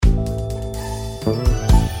Hello,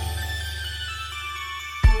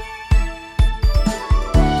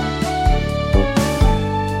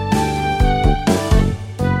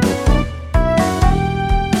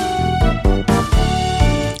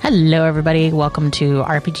 everybody. Welcome to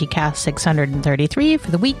RPG Cast 633 for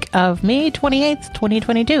the week of May 28th,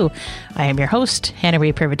 2022. I am your host, Hannah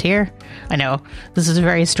Ray Privateer. I know, this is a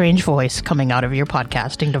very strange voice coming out of your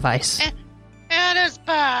podcasting device. Anna's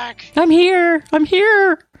back! I'm here!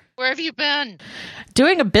 Where have you been?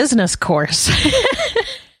 Doing a business course.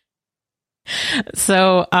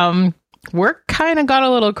 So, work kind of got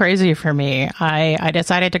a little crazy for me. I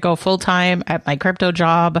decided to go full-time at my crypto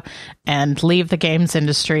job and leave the games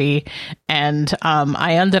industry. And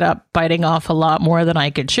I ended up biting off a lot more than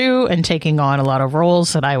I could chew and taking on a lot of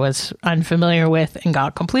roles that I was unfamiliar with and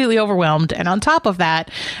got completely overwhelmed. And on top of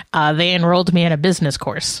that, they enrolled me in a business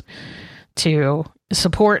course to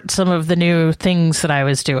support some of the new things that I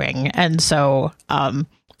was doing. And so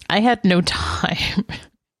I had no time.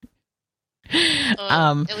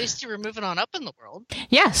 At least you were moving on up in the world.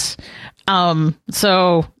 Yes.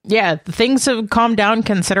 So yeah, things have calmed down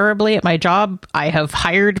considerably at my job. I have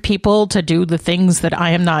hired people to do the things that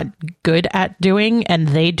I am not good at doing, and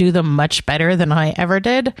they do them much better than I ever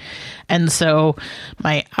did. And so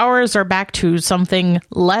my hours are back to something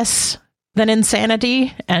less than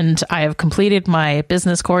insanity, and I have completed my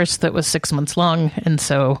business course that was 6 months long. And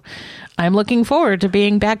so I'm looking forward to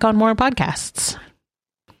being back on more podcasts.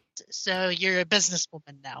 So you're a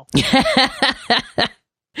businesswoman now.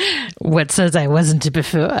 What says I wasn't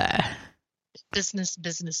before? Business.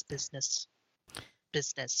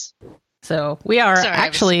 So we are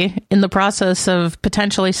actually in the process of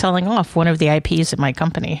potentially selling off one of the IPs at my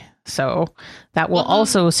company. So that will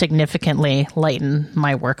also significantly lighten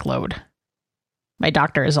my workload. My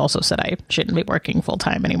doctor has also said I shouldn't be working full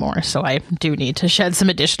time anymore. So I do need to shed some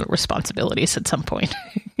additional responsibilities at some point.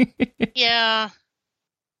 Yeah,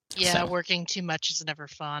 So. Working too much is never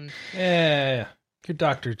fun. Yeah. Your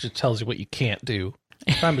doctor just tells you what you can't do.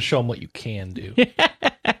 Time to show them what you can do.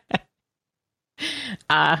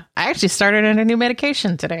 I actually started on a new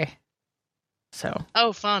medication today. So.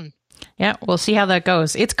 Oh, fun. Yeah, we'll see how that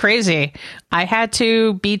goes. It's crazy. I had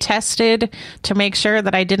to be tested to make sure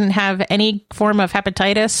that I didn't have any form of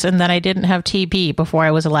hepatitis and that I didn't have TB before I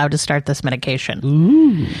was allowed to start this medication.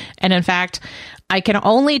 Ooh. And in fact, I can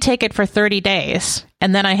only take it for 30 days.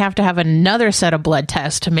 And then I have to have another set of blood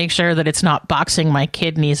tests to make sure that it's not boxing my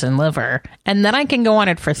kidneys and liver. And then I can go on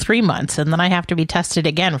it for 3 months. And then I have to be tested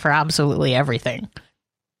again for absolutely everything.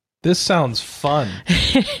 This sounds fun.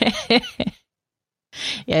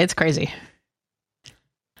 Yeah, it's crazy.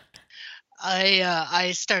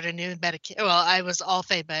 I started a new medication. Well, I was off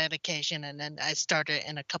a medication, and then I started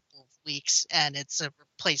in a couple of weeks, and it's a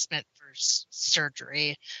replacement for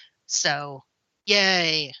surgery. So,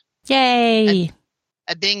 yay! Yay!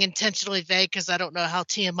 I'm being intentionally vague because I don't know how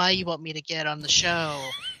TMI you want me to get on the show.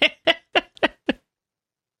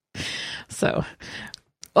 So,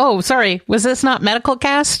 oh, sorry. Was this not Medical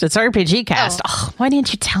Cast? It's RPG Cast. Oh, why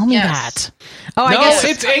didn't you tell me that? Oh, I guess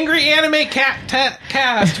it's Angry Anime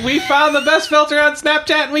Cast. We found the best filter on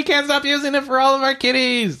Snapchat, and we can't stop using it for all of our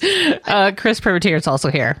kitties. Chris Privateer is also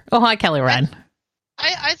here. Oh, hi, Kelly Ryan.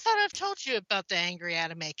 I thought I've told you about the Angry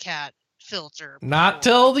Anime Cat filter. Not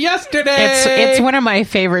till yesterday. It's one of my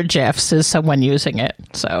favorite GIFs is someone using it.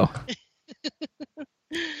 So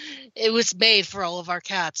it was made for all of our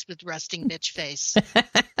cats with resting bitch face. All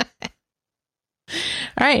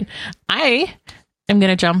right. I am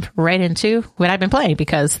going to jump right into what I've been playing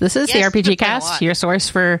because this is the RPG Cast, your source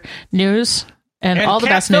for news and all the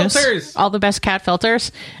best filters. News, all the best cat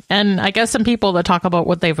filters, and I guess some people that talk about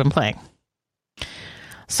what they've been playing.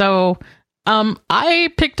 So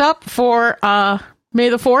I picked up for May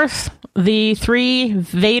the 4th the 3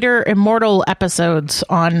 Vader Immortal episodes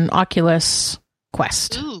on Oculus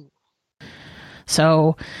Quest. Ooh.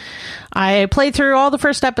 So I played through all the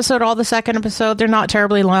first episode, all the second episode. They're not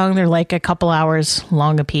terribly long. They're like a couple hours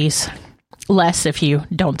long a piece. Less if you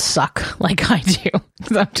don't suck like I do.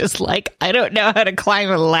 I'm just like, I don't know how to climb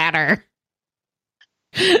a ladder.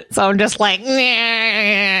 So I'm just like,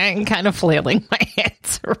 kind of flailing my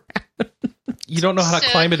hands around. You don't know how to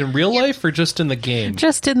climb it in real life or just in the game?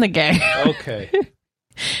 Just in the game. Okay.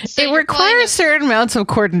 So it requires certain amounts of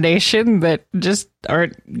coordination that just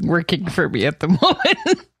aren't working for me at the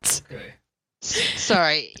moment. Okay.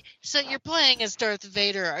 Sorry. So you're playing as Darth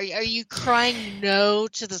Vader. Are you crying no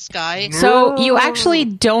to the sky? So you actually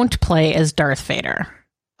don't play as Darth Vader.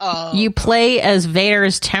 Oh. You play as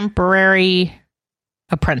Vader's temporary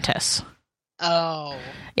apprentice. Oh.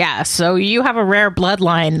 Yeah, so you have a rare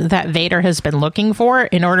bloodline that Vader has been looking for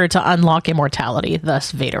in order to unlock immortality,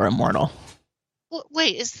 thus Vader Immortal. Well,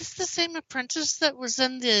 wait, is this the same apprentice that was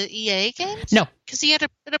in the EA games? No. Because he had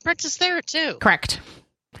an apprentice there, too. Correct.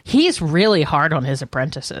 He's really hard on his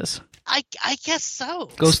apprentices. I guess so.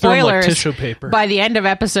 Goes through him like Spoilers. tissue paper. By the end of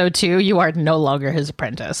episode 2, you are no longer his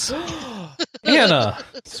apprentice. Anna,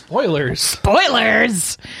 spoilers.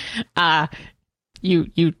 Spoilers!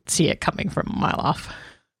 You see it coming from a mile off.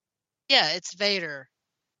 Yeah, it's Vader.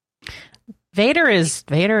 Vader is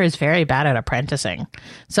very bad at apprenticing.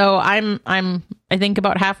 So I think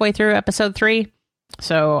about halfway through episode 3.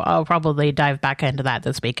 So I'll probably dive back into that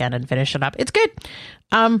this weekend and finish it up. It's good.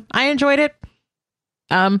 I enjoyed it.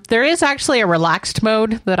 There is actually a relaxed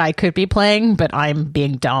mode that I could be playing, but I'm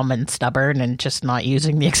being dumb and stubborn and just not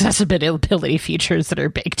using the accessibility features that are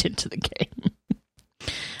baked into the game.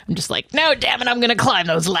 I'm just like, no, damn it, I'm going to climb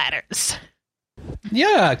those ladders.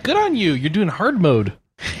 Yeah, good on you. You're doing hard mode.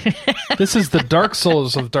 This is the Dark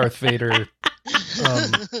Souls of Darth Vader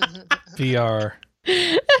VR.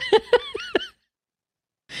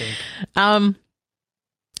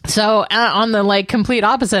 So on the complete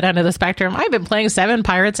opposite end of the spectrum, I've been playing 7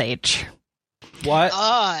 Pirates H. What?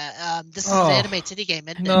 This is an anime titty game,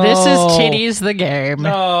 isn't it? No. This is Titties the game.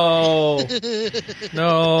 No.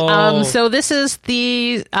 No. So this is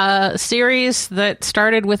the series that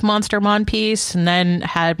started with Monster One Piece and then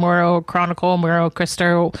had Muro Chronicle, Muro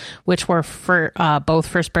Crystal, which were for both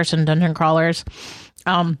first-person dungeon crawlers.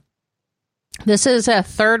 This is a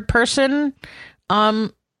third-person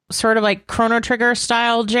sort of like Chrono Trigger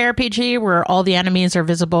style JRPG where all the enemies are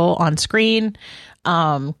visible on screen.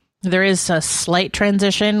 There is a slight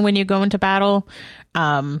transition when you go into battle.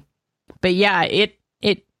 But yeah, it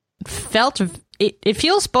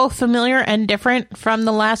feels both familiar and different from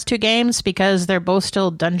the last 2 games because they're both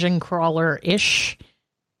still dungeon crawler-ish.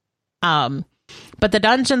 But the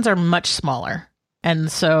dungeons are much smaller.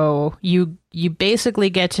 And so you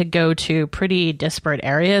basically get to go to pretty disparate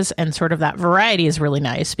areas, and sort of that variety is really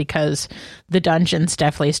nice because the dungeons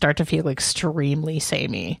definitely start to feel extremely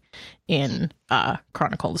samey in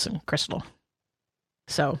Chronicles and Crystal.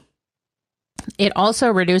 So it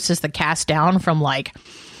also reduces the cast down from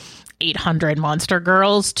 800 monster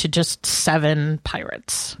girls to just 7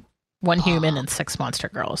 pirates, 1 human and 6 monster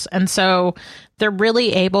girls. And so they're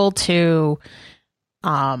really able to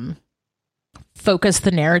focus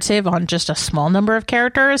the narrative on just a small number of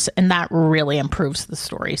characters, and that really improves the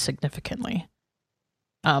story significantly.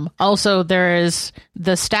 Also, there is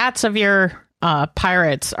the stats of your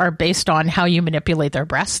pirates are based on how you manipulate their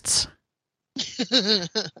breasts.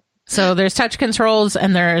 So there's touch controls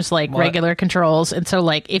and there's regular controls, and so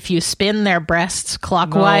if you spin their breasts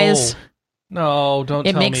clockwise, no, don't.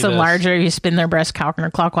 It makes them larger. You spin their breast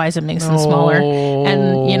counterclockwise, it makes them smaller.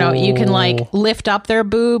 And you can lift up their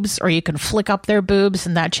boobs, or you can flick up their boobs,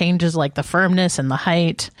 and that changes the firmness and the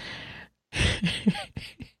height.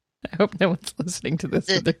 I hope no one's listening to this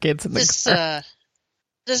with the kids in the car.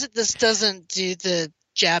 This doesn't do the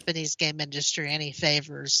Japanese game industry any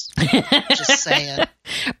favors. Just saying.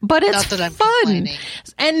 But it's not that I'm fun.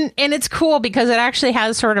 And it's cool because it actually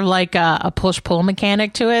has sort of a push-pull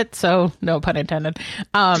mechanic to it. So no pun intended.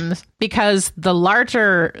 Because the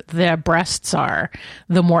larger their breasts are,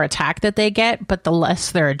 the more attack that they get, but the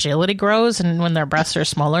less their agility grows. And when their breasts are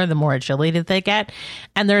smaller, the more agility that they get.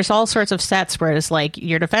 And there's all sorts of sets where it's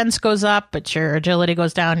your defense goes up, but your agility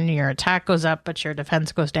goes down, and your attack goes up, but your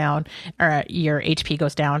defense goes down, or your HP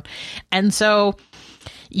goes down. And so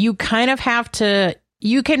you kind of have to,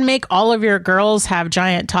 you can make all of your girls have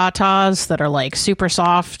giant tatas that are super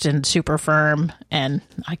soft and super firm, and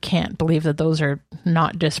I can't believe that those are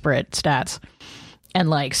not disparate stats,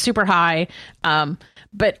 and super high.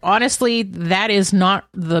 But honestly, that is not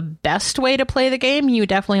the best way to play the game. You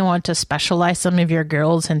definitely want to specialize some of your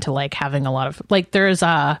girls into having a lot of there's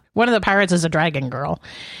one of the pirates is a dragon girl.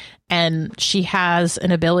 And she has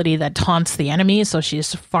an ability that taunts the enemy, so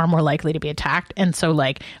she's far more likely to be attacked. And so,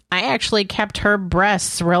 I actually kept her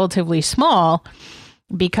breasts relatively small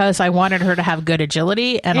because I wanted her to have good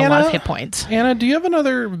agility and a lot of hit points. Anna, do you have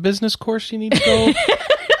another business course you need to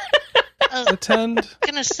go attend? I'm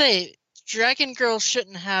going to say, dragon girls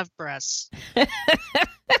shouldn't have breasts.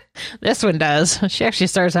 This one does. She actually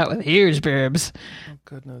starts out with huge boobs. Oh,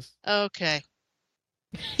 goodness. Okay.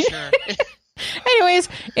 Sure. Anyways,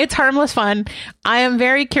 it's harmless fun. I am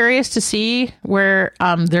very curious to see where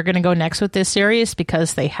they're going to go next with this series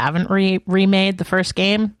because they haven't remade the first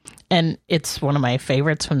game, and it's one of my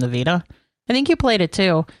favorites from the Vita. I think you played it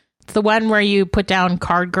too. It's the one where you put down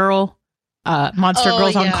Card Girl monster Oh,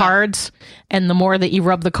 girls on yeah. cards, and the more that you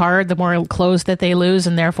rub the card, the more clothes that they lose,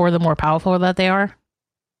 and therefore the more powerful that they are.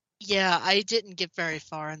 Yeah, I didn't get very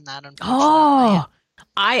far in that, unfortunately. Oh,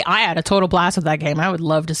 I had a total blast with that game. I would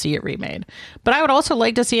love to see it remade, but I would also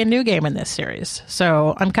like to see a new game in this series.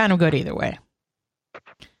 So I'm kind of good either way.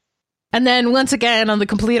 And then once again, on the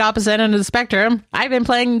complete opposite end of the spectrum, I've been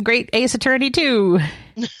playing Great Ace Attorney 2.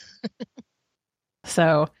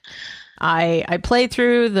 So I played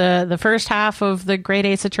through the first half of the Great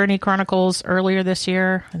Ace Attorney Chronicles earlier this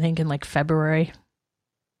year, I think in like February.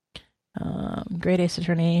 Great Ace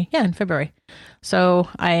Attorney, yeah, in February. So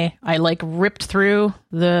I like ripped through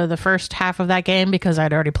the first half of that game because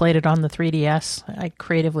I'd already played it on the 3DS. I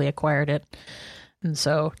creatively acquired it. And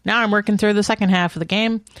so now I'm working through the second half of the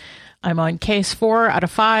game. I'm on case 4 out of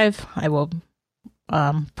 5. I will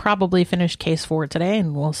probably finish case 4 today,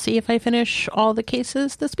 and we'll see if I finish all the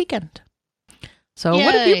cases this weekend. So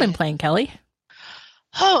what have you been playing, Kelly?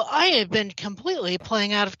 Oh, I have been completely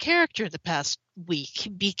playing out of character the past week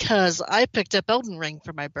because I picked up Elden Ring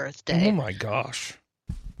for my birthday. Oh my gosh.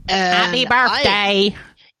 And Happy birthday!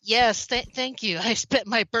 Yes, thank you. I spent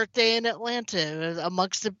my birthday in Atlanta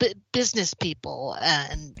amongst the business people,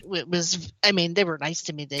 and it was, I mean, they were nice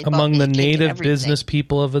to me. They Among the bought me cake and native everything. business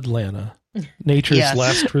people of Atlanta. Nature's Yes.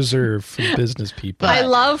 last reserve for business people. But- I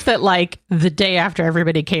love that, like, the day after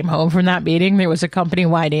everybody came home from that meeting, there was a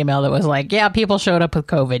company-wide email that was like, yeah, people showed up with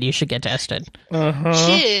COVID. You should get tested. Uh-huh.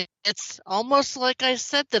 Shit, it's almost like I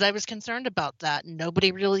said that I was concerned about that, and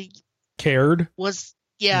nobody really Cared? was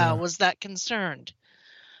Yeah. was that concerned.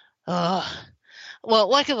 Well,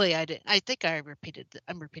 luckily I did. I think I'm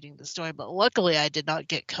repeating the story, but luckily I did not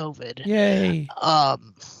get COVID. Yay.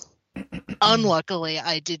 Unluckily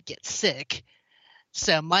I did get sick.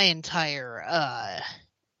 So my entire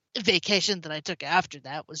vacation that I took after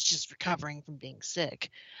that was just recovering from being sick.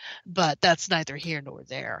 But that's neither here nor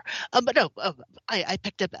there. But no, I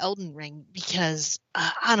picked up Elden Ring because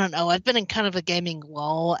I don't know. I've been in kind of a gaming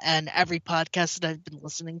lull, and every podcast that I've been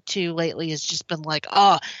listening to lately has just been like,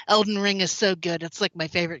 "Oh, Elden Ring is so good. It's like my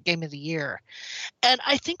favorite game of the year." And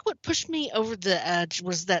I think what pushed me over the edge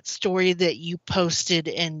was that story that you posted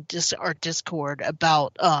in our Discord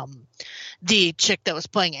about the chick that was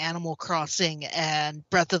playing Animal Crossing and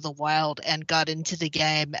Breath of the Wild and got into the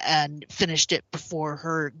game and finished it before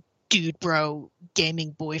her dude bro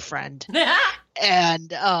gaming boyfriend.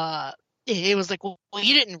 And it was like, well,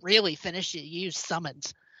 you didn't really finish it. You used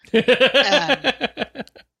summons. And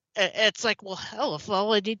it's like, well, hell, if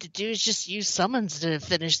all I need to do is just use summons to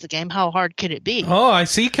finish the game, how hard could it be? Oh, I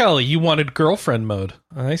see, Kelly. You wanted girlfriend mode.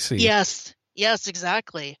 I see. Yes,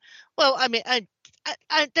 exactly. Well, I mean, I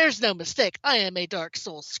there's no mistake. I am a Dark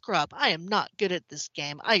Souls scrub. I am not good at this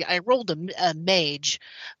game. I rolled a mage,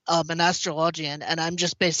 an astrologian, and I'm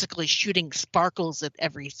just basically shooting sparkles at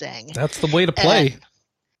everything. That's the way to play.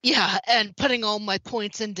 And putting all my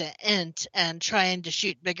points into int and trying to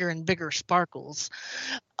shoot bigger and bigger sparkles.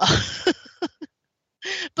 But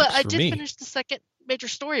I did finish the second major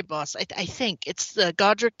story boss. I think it's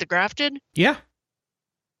Godric the Grafted. Yeah.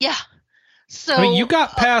 Yeah. So I mean, you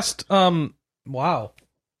got past. Wow.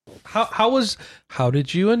 How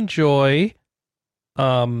did you enjoy?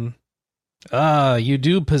 You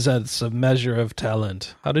do possess a measure of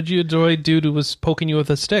talent. How did you enjoy dude who was poking you with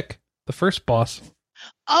a stick? The first boss.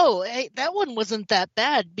 Oh, hey, that one wasn't that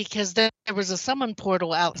bad because there was a summon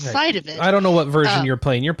portal outside of it. I don't know what version you're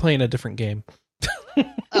playing. You're playing a different game.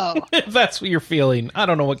 Oh. If that's what you're feeling. I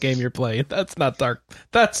don't know what game you're playing. That's not Dark.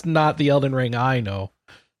 That's not the Elden Ring I know.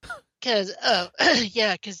 Because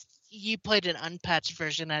you played an unpatched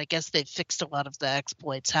version, and I guess they've fixed a lot of the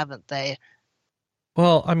exploits, haven't they?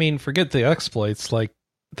 Well, I mean, forget the exploits. Like,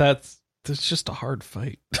 that's just a hard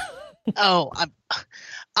fight.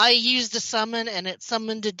 I used a summon, and it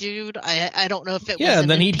summoned a dude. I don't know if it was and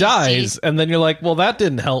then he dies, and then you're like, well, that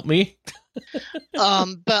didn't help me.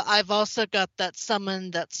 But I've also got that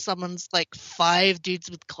summon that summons like 5 dudes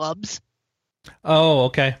with clubs. Oh,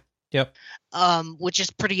 okay. Yep. Which is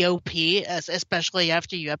pretty OP, especially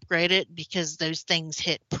after you upgrade it, because those things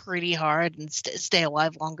hit pretty hard and stay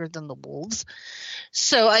alive longer than the wolves.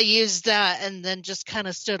 So I used that and then just kind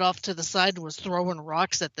of stood off to the side and was throwing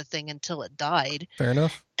rocks at the thing until it died. Fair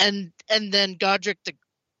enough. And then Godric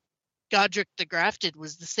the Grafted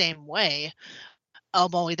was the same way.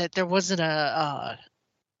 Only that there wasn't a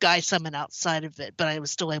guy summon outside of it, but I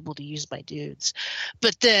was still able to use my dudes.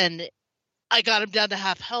 But then I got him down to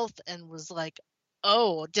half health and was like,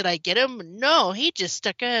 oh, did I get him? No, he just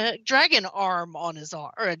stuck a dragon arm on his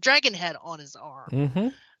arm, or a dragon head on his arm. Mm-hmm.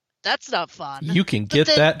 That's not fun. You can get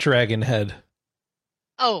that dragon head.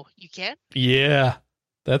 Oh, you can? Yeah.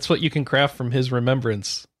 That's what you can craft from his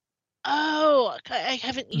remembrance. Oh, I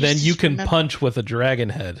haven't used Then you his can remember- punch with a dragon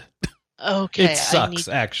head. Okay. It sucks,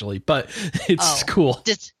 actually, but it's cool.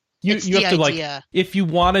 You have to idea. like, if you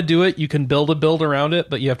want to do it, you can build a build around it,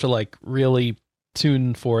 but you have to like really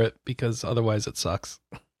tune for it because otherwise it sucks.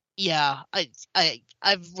 Yeah,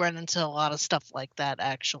 I've run into a lot of stuff like that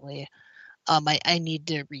actually. I need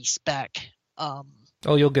to respec. Oh,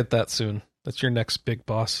 you'll get that soon. That's your next big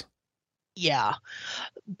boss. Yeah.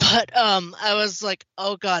 But I was like,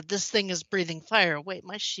 oh god, this thing is breathing fire. Wait,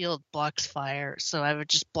 my shield blocks fire, so I would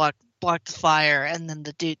just block the fire, and then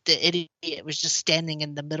the idiot was just standing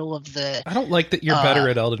in the middle of the. I don't like that you're better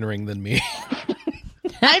at Elden Ring than me.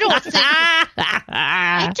 I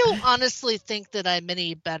don't honestly think that I'm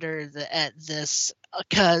any better at this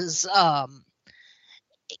because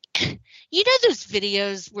you know those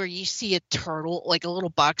videos where you see a turtle, like a little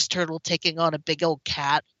box turtle, taking on a big old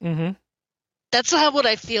cat. Mm-hmm. That's how what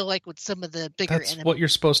I feel like with some of the bigger. That's what you're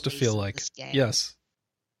supposed to feel like. Yes.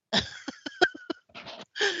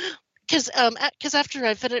 Because after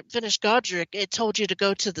I finished Godric, it told you to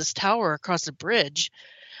go to this tower across a bridge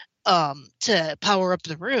to power up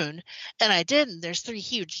the rune, and I did, and there's 3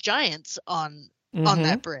 huge giants on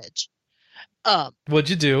that bridge. What'd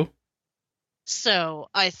you do? So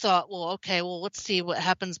I thought, let's see what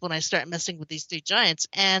happens when I start messing with these 3 giants,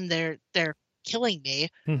 and they're killing me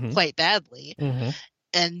quite badly.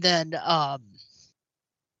 And then oh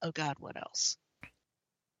god, what else?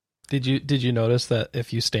 Did you notice that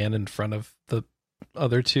if you stand in front of the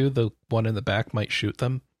other 2, the one in the back might shoot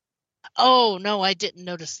them? Oh no, I didn't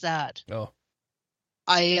notice that. Oh.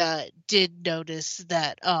 I did notice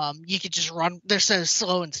that you could just run. They're so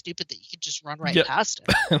slow and stupid that you could just run right past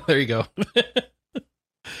it. There you go.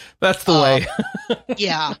 That's the way.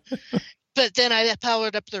 Yeah. But then I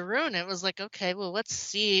powered up the rune. It was like, okay, well, let's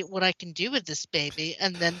see what I can do with this baby.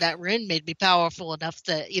 And then that rune made me powerful enough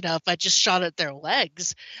that, if I just shot at their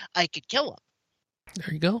legs, I could kill them.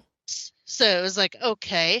 There you go. So it was like,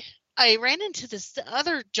 okay. I ran into this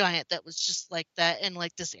other giant that was just like that in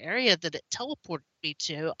like this area that it teleported me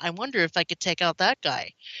to. I wonder if I could take out that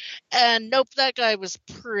guy. And nope, that guy was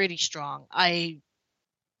pretty strong. I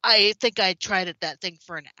think I tried that thing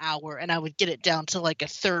for an hour, and I would get it down to like a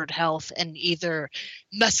 3rd health and either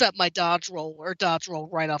mess up my dodge roll or dodge roll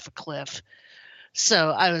right off a cliff. So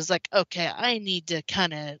I was like, okay, I need to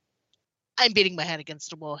I'm beating my head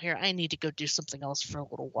against a wall here. I need to go do something else for a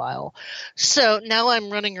little while. So now I'm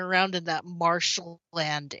running around in that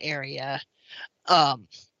marshland area, trying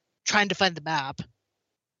to find the map.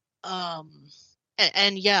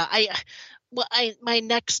 And yeah, my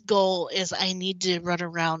next goal is I need to run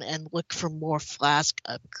around and look for more flask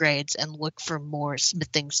upgrades and look for more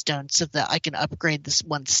smithing stones so that I can upgrade this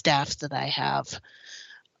one staff that I have.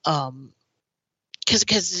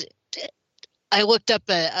 Because I looked up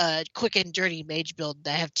a quick and dirty mage build.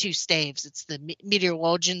 I have 2 staves. It's the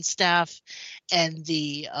meteorologian staff and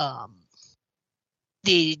the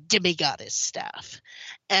demigoddess staff.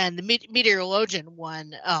 And the meteorologian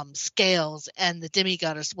one scales, and the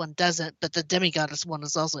demigoddess one doesn't. But the demigoddess one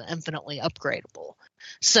is also infinitely upgradable.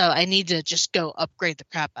 So I need to just go upgrade the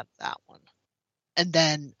crap out of that one. And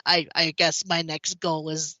then I guess my next goal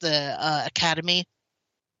is the academy.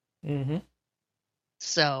 Mm-hmm.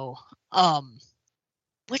 So,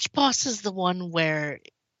 which boss is the one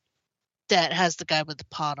that has the guy with the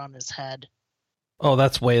pot on his head? Oh,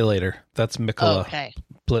 that's way later. That's Mikola. Oh, okay.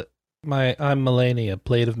 I'm Melania,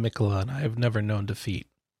 Blade of Mikola, and I have never known defeat,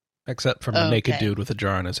 except from a naked dude with a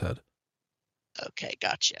jar on his head. Okay,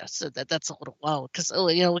 gotcha. So that's a little low because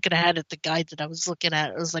looking ahead at the guide that I was looking at,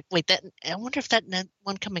 I was like, wait, I wonder if that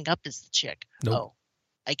one coming up is the chick. Nope. Oh,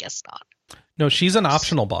 I guess not. No, she's an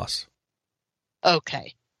optional boss.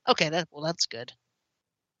 Okay, that's good.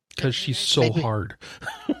 Because she's so hard.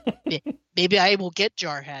 Maybe I will get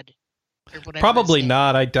Jarhead. Or whatever. Probably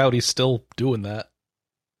not. I doubt he's still doing that.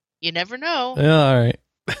 You never know. Yeah, all right.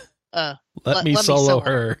 Let me solo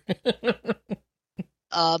her.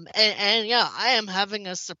 And yeah, I am having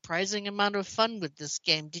a surprising amount of fun with this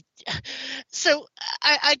game. So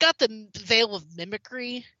I got the Veil of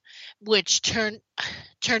Mimicry, which turned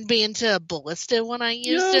me into a ballista when I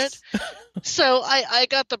used it. So I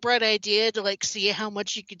got the bright idea to like see how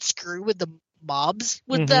much you could screw with the mobs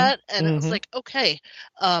with that, and it was like, okay,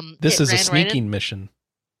 this is a sneaking mission.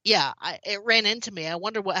 Yeah, it ran into me. I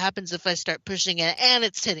wonder what happens if I start pushing it, and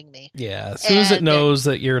it's hitting me. Yeah, as soon as it knows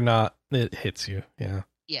that you're not, it hits you. Yeah.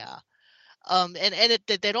 Yeah. And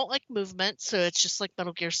they don't like movement, so it's just like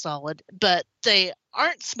Metal Gear Solid. But they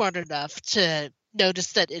aren't smart enough to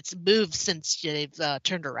notice that it's moved since they've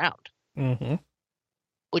turned around. Mm-hmm.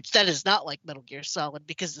 which that is not like Metal Gear Solid,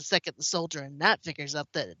 because the second the soldier in that figures out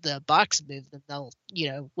that the box move, then they'll,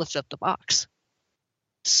 lift up the box.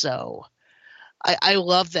 So I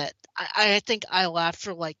love that. I think I laughed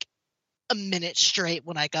for like a minute straight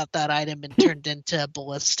when I got that item and turned into a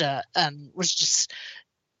ballista and was just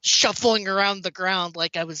shuffling around the ground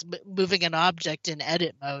like I was moving an object in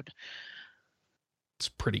edit mode. It's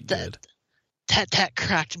pretty good. That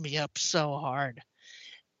cracked me up so hard.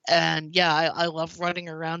 And yeah, I love running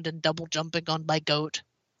around and double jumping on my goat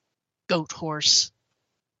horse.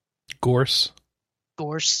 Gorse?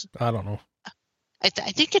 I don't know. I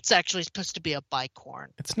think it's actually supposed to be a bicorn.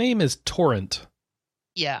 Its name is Torrent.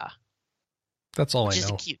 Yeah. That's all which I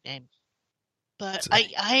know. Which is a cute name. But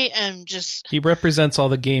I am just... He represents all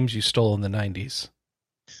the games you stole in the 90s.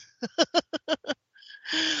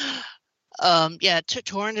 Yeah,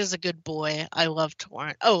 Torrent is a good boy. I love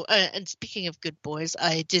Torrent. Oh, and speaking of good boys,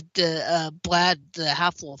 I did the Blad, the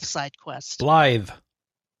Half-Wolf side quest. Blythe.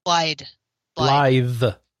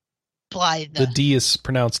 The D is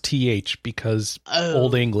pronounced TH because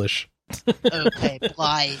Old English. Okay,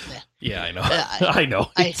 Blythe. Yeah, I know. I know.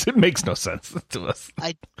 It makes no sense to us.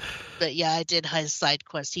 But yeah, I did his side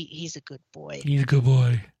quest. He's a good boy. He's a good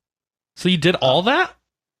boy. So you did all that?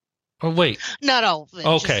 Oh, wait. Not all of it.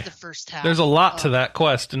 Okay. Just the first half. There's a lot to that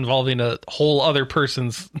quest involving a whole other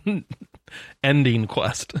person's ending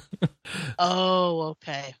quest. Oh,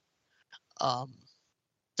 okay. So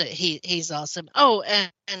he's awesome. Oh,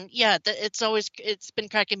 and yeah, it's been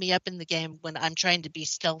cracking me up in the game when I'm trying to be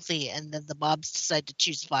stealthy and then the mobs decide to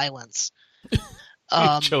choose violence.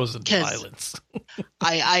 You've chosen violence.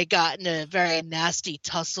 I got in a very nasty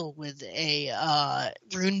tussle with a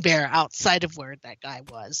rune bear outside of where that guy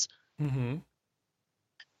was. Mm-hmm.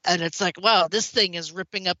 And it's like, wow, this thing is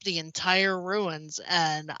ripping up the entire ruins,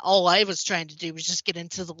 and all I was trying to do was just get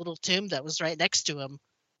into the little tomb that was right next to him.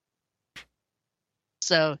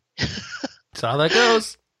 So that's how that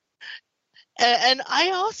goes. And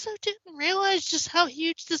I also didn't realize just how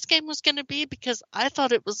huge this game was going to be, because I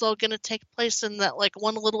thought it was all going to take place in that like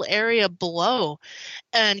one little area below,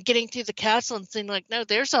 and getting through the castle and seeing like, no,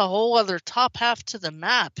 there's a whole other top half to the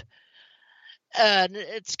map. And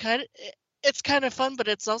it's kind of fun, but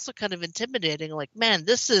it's also kind of intimidating. Like, man,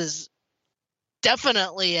 this is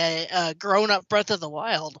definitely a grown-up Breath of the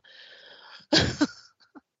Wild.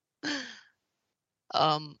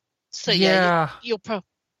 So yeah, you'll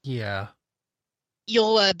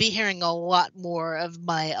be hearing a lot more of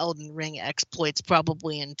my Elden Ring exploits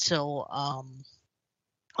probably until oh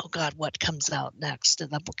god, what comes out next?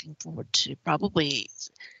 And I'm looking forward to probably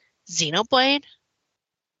Xenoblade.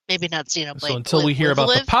 Maybe not Xenoblade. So until we hear about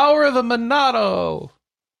the power of the Monado.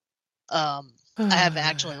 I haven't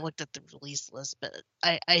actually looked at the release list, but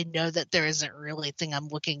I know that there isn't really a thing I'm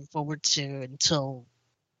looking forward to until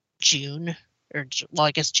June. Well,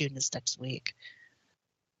 I guess June is next week.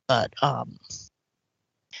 But and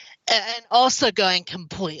also going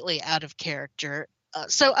completely out of character.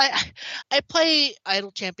 So I play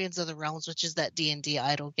Idle Champions of the Realms, which is that D&D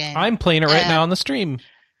idle game. I'm playing it right now on the stream.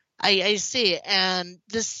 I see. And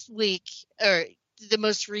this week, or the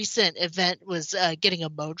most recent event was getting a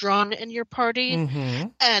Modron in your party. Mm-hmm.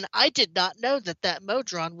 And I did not know that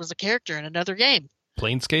Modron was a character in another game.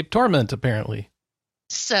 Planescape Torment, apparently.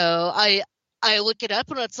 So I look it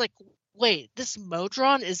up and it's like, wait, this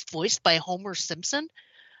Modron is voiced by Homer Simpson?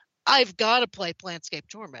 I've got to play Planescape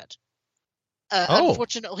Torment.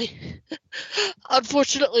 Unfortunately,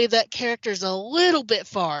 that character's a little bit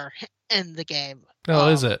far in the game. Oh,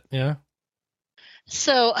 is it? Yeah.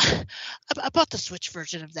 So I bought the Switch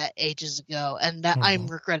version of that ages ago, and that I'm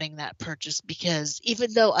regretting that purchase, because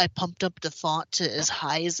even though I pumped up the font to as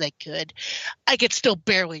high as I could still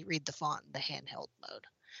barely read the font in the handheld mode.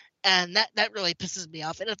 And that really pisses me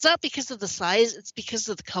off. And it's not because of the size, it's because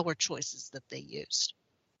of the color choices that they used.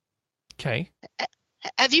 Okay.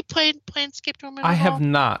 Have you played Planescape Torment? I have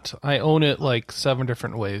not. I own it like 7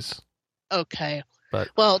 different ways. Okay. But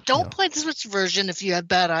don't play the Switch version if you have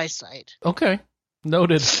bad eyesight. Okay.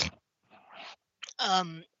 Noted.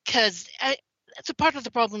 Because it's a part of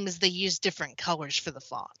the problem is they use different colors for the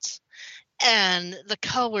fonts. And the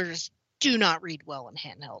colors do not read well in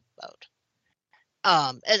handheld mode.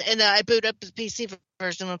 And I boot up the PC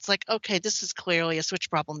version, and it's like, okay, this is clearly a Switch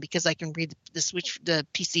problem, because I can read the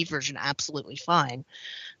PC version absolutely fine.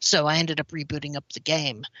 So I ended up rebooting up the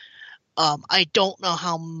game. I don't know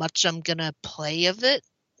how much I'm gonna play of it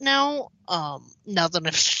now. Now that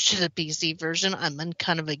I've switched to the PC version, I'm in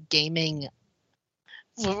kind of a gaming.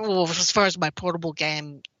 Well, as far as my portable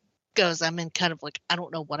game goes, I'm in kind of like, I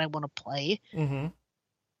don't know what I want to play. Mm-hmm.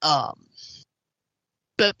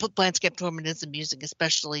 But Landscape Torment is amusing,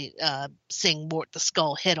 especially seeing Mort the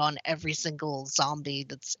Skull hit on every single zombie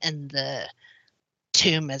that's in the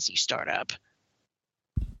tomb as you start up.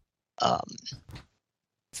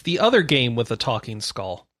 It's the other game with a talking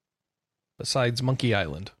skull, besides Monkey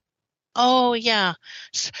Island. Oh, yeah.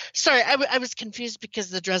 Sorry, I was confused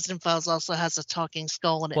because the Dresden Files also has a talking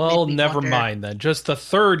skull. And it Well, made me never wonder, mind then. Just the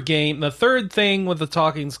third thing with the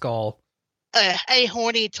talking skull. A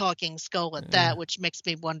horny talking skull at that, which makes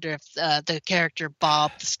me wonder if the character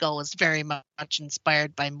Bob the Skull is very much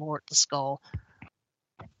inspired by Mort the Skull.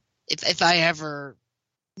 If I ever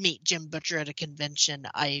meet Jim Butcher at a convention,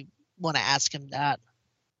 I want to ask him that.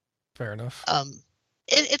 Fair enough.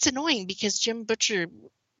 It's annoying because Jim Butcher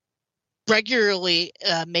regularly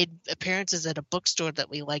made appearances at a bookstore that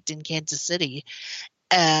we liked in Kansas City,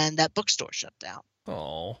 and that bookstore shut down.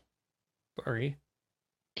 Oh, sorry.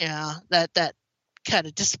 Yeah, that kind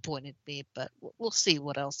of disappointed me, but we'll see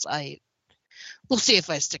what else we'll see if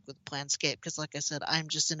I stick with Planscape, because like I said, I'm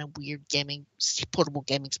just in a weird portable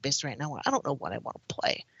gaming space right now. I don't know what I want to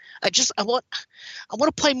play. I want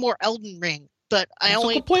to play more Elden Ring, but I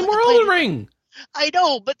only play more Elden Ring. I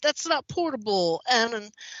know, but that's not portable, and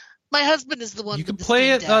my husband is the one. You can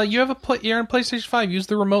play it. You're on PlayStation 5. Use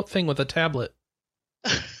the remote thing with a tablet.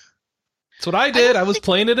 That's what I did. I was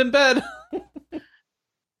playing it in bed.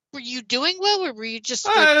 Were you doing well, or were you just?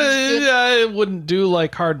 I wouldn't do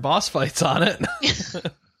like hard boss fights on it.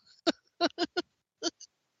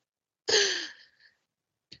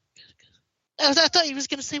 I thought he was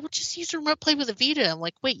going to say, "Well, just use the remote play with a Vita." I'm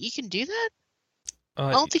like, "Wait, you can do that?"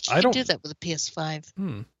 I don't think you can do that with a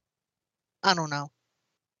PS5. I don't know,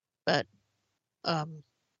 but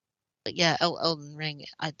yeah, Elden Ring.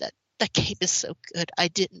 That game is so good. I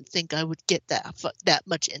didn't think I would get that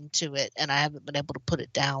much into it, and I haven't been able to put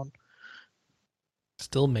it down.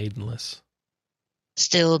 Still maidenless.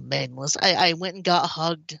 I went and got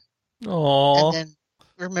hugged. Oh. And then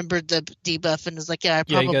remembered the debuff and was like, yeah,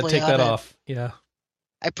 you gotta take that off. Yeah.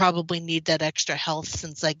 I probably need that extra health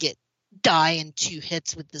since I die in 2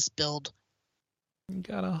 hits with this build. You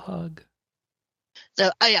got a hug. So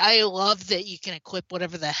I love that you can equip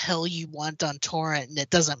whatever the hell you want on Torrent and it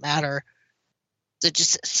doesn't matter. So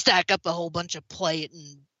just stack up a whole bunch of plate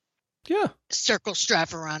and circle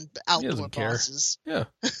strafe around outdoor bosses. Yeah.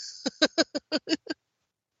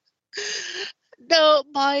 No,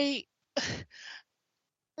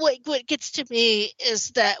 what gets to me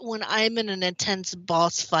is that when I'm in an intense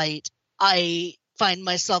boss fight, I find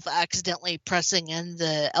myself accidentally pressing in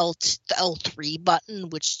the L3 button,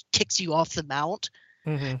 which kicks you off the mount.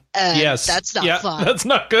 Mm-hmm. Yes, that's not fun. That's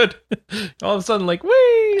not good. All of a sudden, like,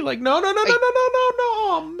 whee! Like, no,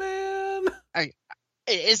 oh, man.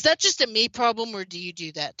 Is that just a me problem, or do you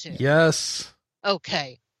do that too? Yes.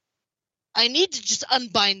 Okay. I need to just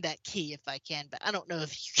unbind that key if I can, but I don't know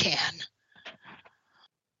if you can.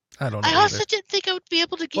 I don't know. I also didn't think I would be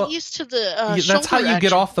able to get used to the that's how you action.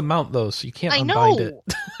 get off the mount, though, so you can't unbind it.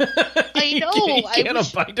 I know. You can't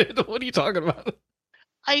unbind it. What are you talking about?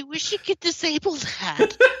 I wish you could disable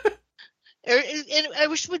that. And I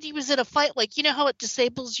wish when you was in a fight, like, you know how it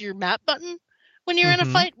disables your map button when you're in a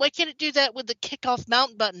fight? Why can't it do that with the kick-off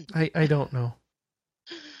mount button? I don't know.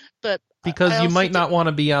 But because you might not want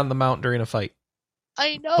to be on the mount during a fight.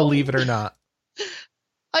 I know. Believe it or not.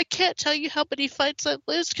 I can't tell you how many fights I've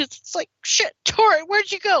lost because it's like, shit, Tori, where'd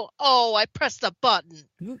you go? Oh, I pressed the button.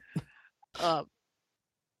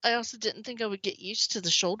 I also didn't think I would get used to the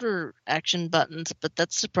shoulder action buttons, but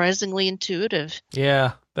that's surprisingly intuitive.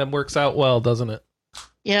 Yeah, that works out well, doesn't it?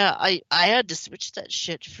 Yeah, I had to switch that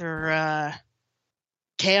shit for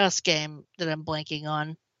Chaos game that I'm blanking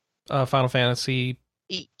on. Final Fantasy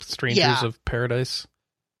Strangers of Paradise.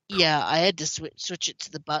 Yeah, I had to switch it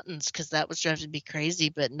to the buttons because that was driving me crazy.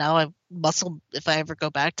 But now if I ever go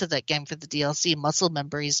back to that game for the DLC, Muscle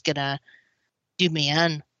Memory is gonna do me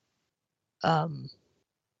in.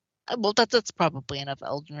 Well, that's probably enough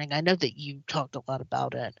Elden Ring. I know that you talked a lot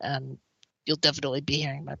about it, and you'll definitely be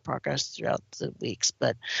hearing my progress throughout the weeks.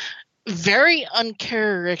 But very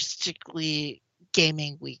uncharacteristically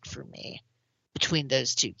gaming week for me between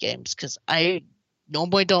those 2 games because I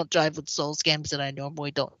normally don't drive with Souls games, and I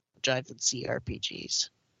normally don't drive with CRPGs.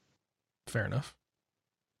 Fair enough.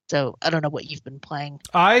 So I don't know what you've been playing.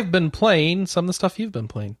 I've been playing some of the stuff you've been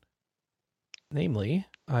playing. Namely,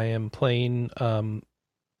 I am playing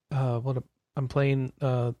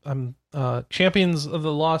Champions of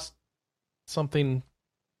the Lost something,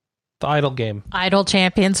 the Idle game. Idle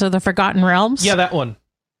Champions of the Forgotten Realms? Yeah, that one.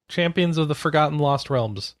 Champions of the Forgotten Lost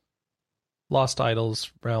Realms. Lost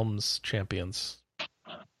Idols, Realms, Champions.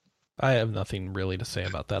 I have nothing really to say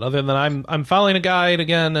about that other than I'm following a guide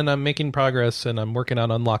again and I'm making progress and I'm working on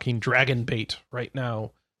unlocking dragon bait right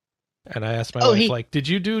now. And I asked my wife, like, did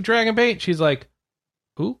you do dragon bait? She's like,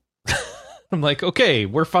 who? I'm like, okay,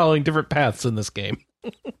 we're following different paths in this game.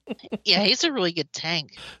 Yeah, he's a really good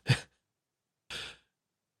tank. Yeah.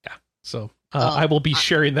 So I will be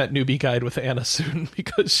sharing that newbie guide with Anna soon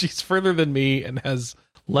because she's further than me and has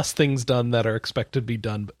less things done that are expected to be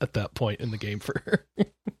done at that point in the game for her.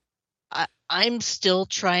 I'm still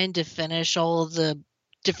trying to finish all of the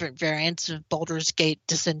different variants of Baldur's Gate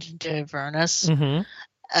Descent into Avernus. Mm-hmm.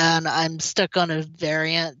 And I'm stuck on a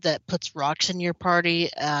variant that puts rocks in your party,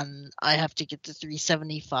 and I have to get to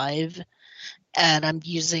 375. And I'm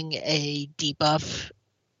using a debuff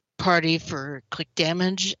party for click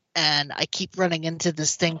damage, and I keep running into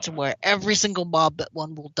this thing to where every single mob but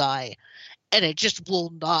one will die. And it just will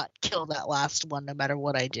not kill that last one no matter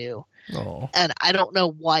what I do. Oh. And I don't know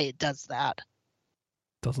why it does that.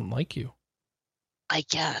 Doesn't like you. I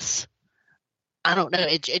guess. I don't know.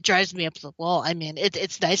 It drives me up the wall. I mean,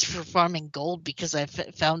 it's nice for farming gold because I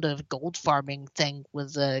found a gold farming thing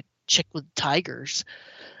with a chick with tigers.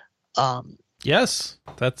 Yes,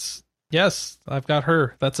 I've got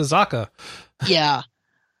her. That's Azaka. Yeah.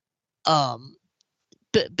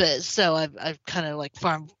 But so I've kind of like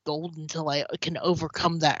farmed gold until I can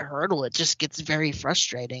overcome that hurdle. It just gets very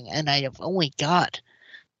frustrating, and I have only got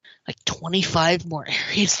like 25 more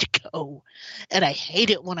areas to go, and I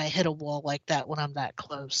hate it when I hit a wall like that when I'm that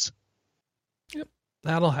close. Yep,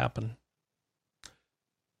 that'll happen.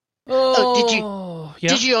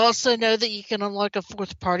 Did you also know that you can unlock a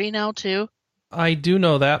fourth party now too? I do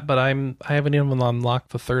know that, but I haven't even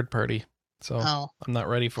unlocked the third party, so I'm not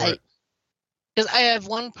ready for it. Because I have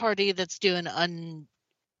one party that's doing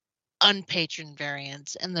unpatron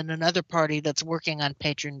variants, and then another party that's working on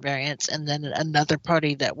patron variants, and then another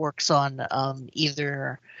party that works on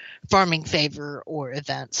either farming favor or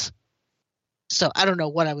events. So I don't know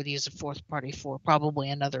what I would use a fourth party for. Probably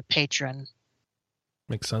another patron.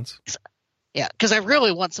 Makes sense. Yeah, because I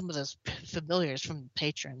really want some of those familiars from the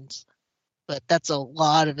patrons, but that's a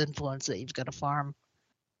lot of influence that you've got to farm.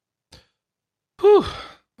 Whew.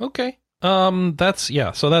 Okay. So that's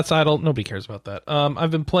idle. Nobody cares about that.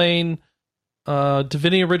 I've been playing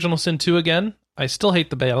Divinity Original Sin 2 again. I still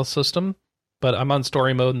hate the battle system, but I'm on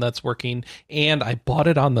story mode and that's working. And I bought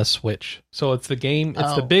it on the Switch. So it's the game,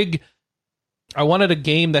 I wanted a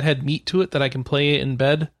game that had meat to it that I can play in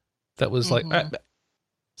bed. That was like,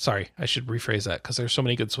 sorry, I should rephrase that because there's so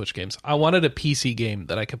many good Switch games. I wanted a PC game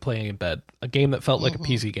that I could play in bed, a game that felt like a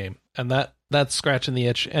PC game. And that's scratching the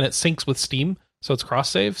itch, and it syncs with Steam. So it's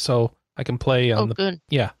cross save. So I can play on good.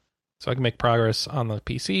 Yeah. So I can make progress on the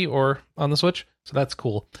PC or on the Switch. So that's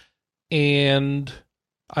cool. And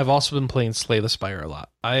I've also been playing Slay the Spire a lot.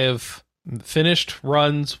 I have finished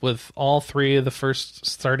runs with all 3 of the first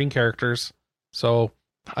starting characters. So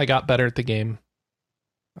I got better at the game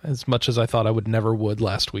as much as I thought I would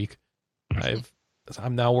last week.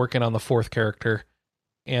 I'm now working on the 4th character.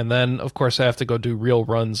 And then of course I have to go do real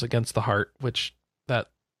runs against the heart, which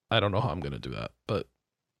I don't know how I'm going to do that, but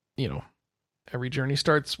you know, every journey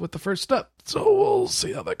starts with the first step, so we'll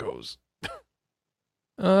see how that goes.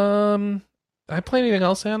 I play anything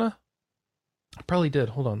else, Anna? I probably did.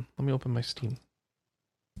 Hold on. Let me open my Steam.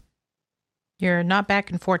 You're not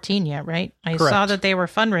back in 14 yet, right? I Correct. saw that they were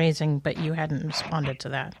fundraising, but you hadn't responded to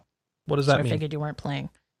that. What does that mean? I figured you weren't playing.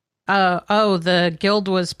 The guild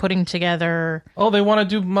was putting together... Oh, they want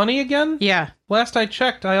to do money again? Yeah. Last I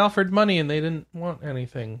checked, I offered money and they didn't want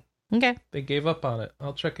anything. Okay. They gave up on it.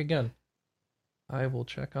 I'll check again. I will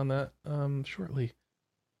check on that shortly.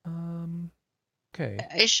 Okay.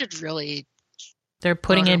 I should really... They're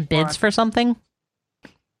putting in bids for something?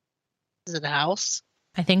 Is it a house?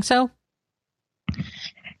 I think so.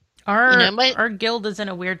 Our guild is in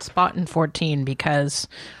a weird spot in 14 because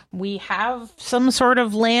we have some sort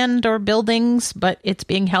of land or buildings, but it's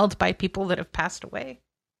being held by people that have passed away.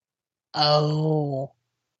 Oh.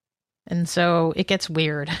 And so it gets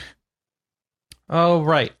weird. Oh,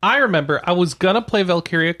 right. I remember I was going to play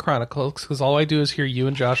Valkyria Chronicles because all I do is hear you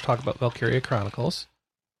and Josh talk about Valkyria Chronicles.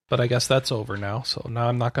 But I guess that's over now, so now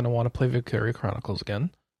I'm not going to want to play Valkyria Chronicles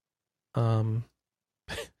again. Is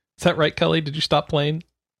that right, Kelly? Did you stop playing?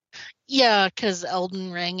 Yeah, because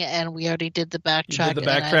Elden Ring, and we already did the backtrack. You did the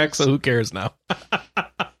backtrack, so who cares now?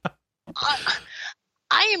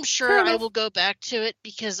 I am sure I will go back to it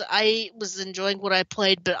because I was enjoying what I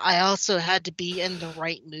played, but I also had to be in the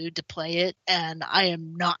right mood to play it, and I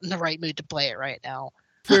am not in the right mood to play it right now.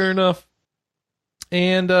 Fair enough.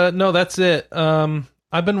 And no, that's it.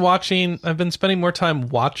 I've been spending more time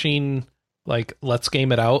watching like Let's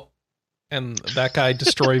Game It Out and that guy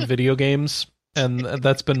destroyed video games, and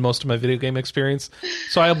that's been most of my video game experience.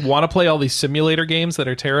 So I want to play all these simulator games that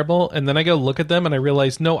are terrible, and then I go look at them and I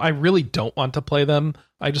realize, no, I really don't want to play them.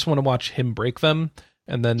 I just want to watch him break them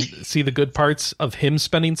and then see the good parts of him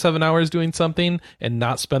spending 7 hours doing something and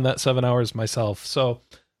not spend that 7 hours myself. So,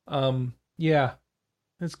 yeah,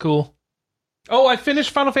 it's cool. Oh, I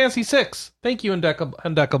finished Final Fantasy VI. Thank you,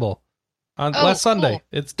 Undecable. On last Sunday. Cool.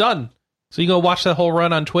 It's done. So you can go watch that whole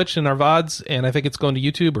run on Twitch and our VODs, and I think it's going to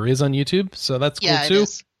YouTube or is on YouTube, so that's cool Yeah, it too.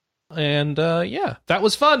 is. And yeah, that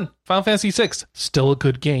was fun. Final Fantasy VI, still a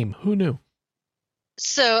good game. Who knew?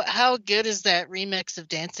 So how good is that remix of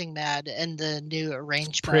Dancing Mad and the new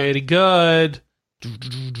arrangement? Pretty good.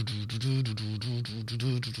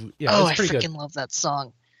 Yeah, Oh, it's I pretty freaking good. love that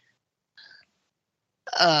song.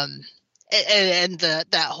 And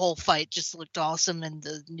that whole fight just looked awesome in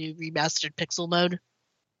the new remastered pixel mode.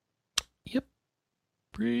 Yep.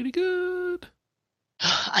 Pretty good.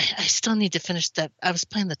 I still need to finish that. I was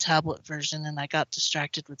playing the tablet version and I got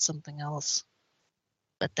distracted with something else.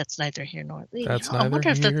 But that's neither here nor there. That's I wonder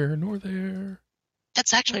neither if here nor there.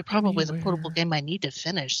 that's actually probably the portable Anywhere. game I need to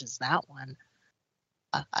finish is that one.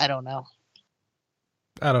 I don't know.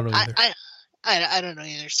 I don't know either. I don't know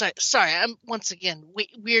either. Sorry, I'm once again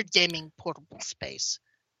weird gaming portable space.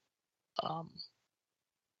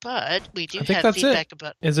 But we do I think have that's feedback it.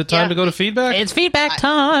 about. Is it time to go to feedback? It's feedback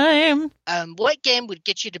time. What game would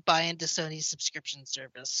get you to buy into Sony's subscription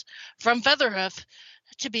service? From Featherhoof,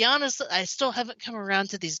 to be honest, I still haven't come around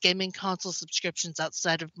to these gaming console subscriptions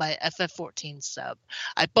outside of my FF14 sub.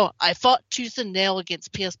 I fought tooth and nail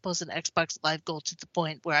against PS Plus and Xbox Live Gold to the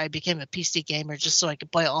point where I became a PC gamer just so I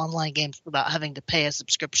could play online games without having to pay a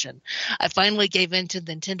subscription. I finally gave in to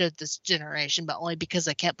Nintendo this generation, but only because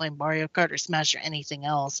I can't play Mario Kart or Smash or anything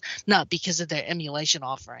else, not because of their emulation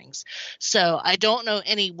offerings. So I don't know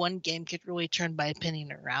any one game could really turn my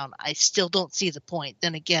opinion around. I still don't see the point.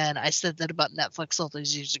 Then again, I said that about Netflix all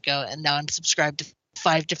those years ago, and now I'm subscribed to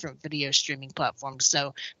 5 different video streaming platforms.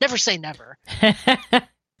 So never say never.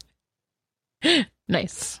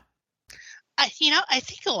 Nice. I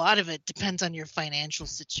think a lot of it depends on your financial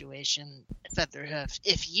situation, Featherhoof.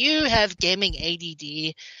 If you have gaming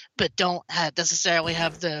ADD but don't necessarily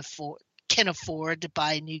have can afford to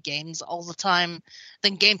buy new games all the time,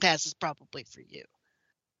 then Game Pass is probably for you.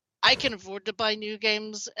 I can afford to buy new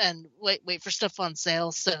games and wait for stuff on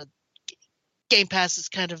sale, so Game Pass is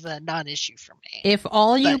kind of a non-issue for me. If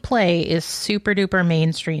all you play is super duper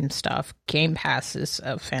mainstream stuff, Game Pass is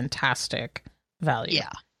a fantastic value.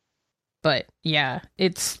 Yeah. But yeah,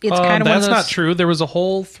 it's kind of one of that's those... not true. There was a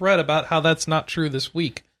whole thread about how that's not true this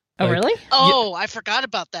week. Oh, really? Oh, I forgot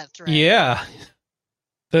about that thread. Yeah.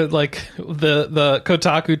 The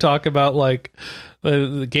Kotaku talk about like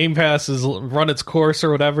the Game Pass has run its course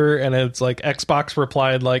or whatever, and it's like Xbox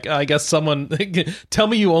replied like, I guess someone tell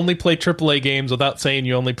me you only play AAA games without saying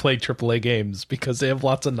you only play AAA games, because they have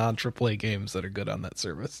lots of non-AAA games that are good on that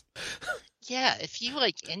service. Yeah, if you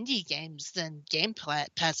like indie games, then Game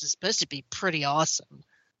Pass is supposed to be pretty awesome.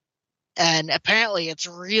 And apparently it's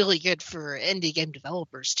really good for indie game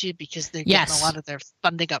developers too, because they're getting a lot of their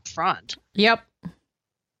funding up front. Yep.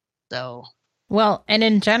 So, well, and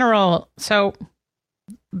in general, so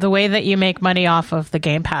the way that you make money off of the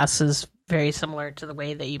Game Pass is very similar to the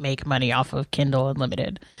way that you make money off of Kindle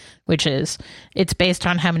Unlimited, which is it's based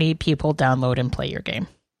on how many people download and play your game.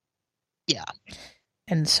 Yeah.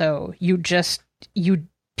 And so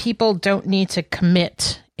people don't need to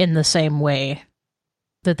commit in the same way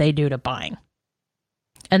that they do to buying.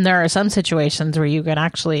 And there are some situations where you can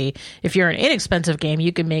actually, if you're an inexpensive game,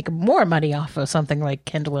 you can make more money off of something like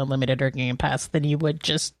Kindle Unlimited or Game Pass than you would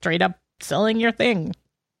just straight up selling your thing.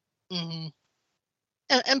 Mm-hmm.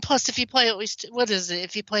 And plus, if you play at least,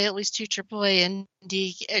 if you play at least 2 AAA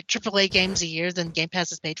games a year, then Game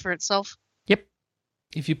Pass is paid for itself. Yep.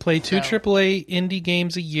 If you play 2 AAA indie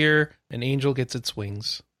games a year, an angel gets its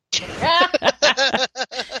wings.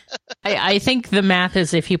 I think the math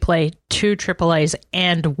is if you play 2 AAAs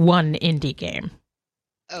and 1 indie game.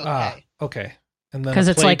 Okay. Okay. And then because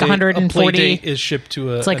it's like 140 a play date is shipped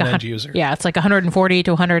to an end user. Yeah, it's like $140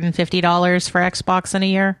 to $150 for Xbox in a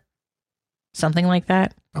year. Something like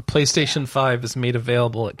that. A PlayStation 5 is made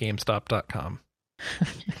available at GameStop.com.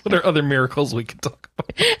 What are other miracles we can talk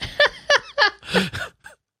about?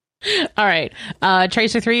 All right.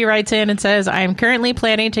 Tracer3 writes in and says, I am currently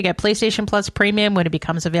planning to get PlayStation Plus Premium when it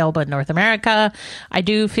becomes available in North America. I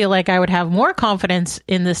do feel like I would have more confidence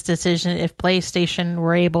in this decision if PlayStation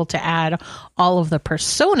were able to add all of the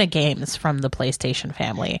Persona games from the PlayStation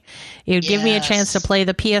family. It would give me a chance to play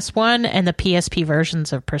the PS1 and the PSP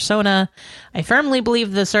versions of Persona. I firmly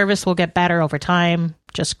believe the service will get better over time.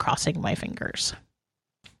 Just crossing my fingers.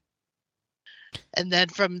 And then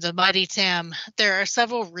from the Mighty Tam, there are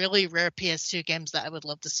several really rare PS2 games that I would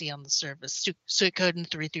love to see on the service. Suikoden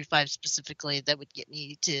 3 through 5 specifically, that would get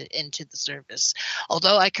me into the service.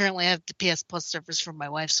 Although I currently have the PS Plus service for my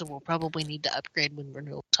wife, so we'll probably need to upgrade when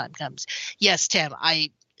renewal time comes. Yes, Tam,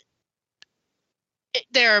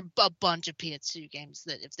 there are a bunch of PS2 games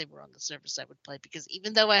that if they were on the service I would play, because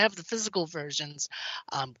even though I have the physical versions,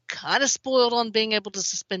 I'm kind of spoiled on being able to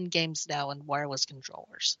suspend games now in wireless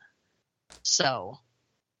controllers. So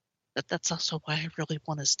that's also why I really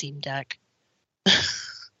want a Steam Deck.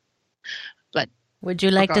 But would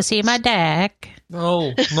you like to see my deck?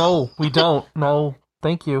 No, we don't. No,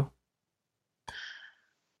 thank you.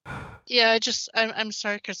 Yeah, I'm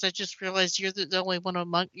sorry, because I just realized you're the only one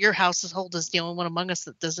among your household is the only one among us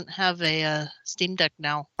that doesn't have a Steam Deck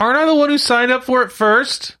now. Aren't I the one who signed up for it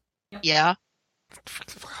first? Yeah.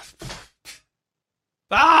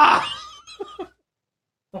 Ah!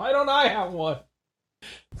 Why don't I have one?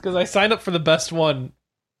 It's because I signed up for the best one,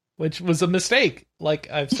 which was a mistake. Like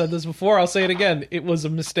I've said this before, I'll say it again. It was a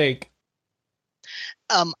mistake.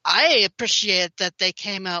 I appreciate that they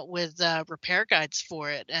came out with repair guides for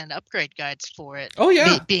it and upgrade guides for it. Oh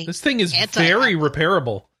yeah, this thing is very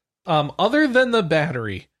repairable. Other than the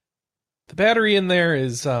battery in there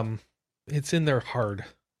is it's in there hard.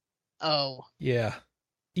 Oh yeah,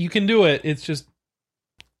 you can do it. It's just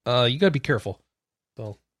you gotta be careful.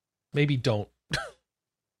 So maybe don't.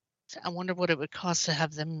 I wonder what it would cost to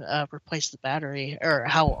have them replace the battery, or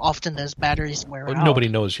how often those batteries wear out. Nobody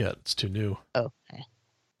knows yet. It's too new. Okay.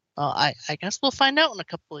 Well, I guess we'll find out in a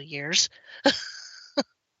couple of years.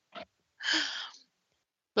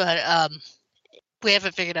 But we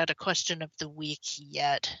haven't figured out a question of the week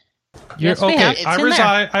yet. Yes, okay.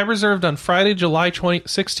 I reserved on Friday, July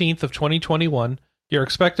 16th of 2021. Your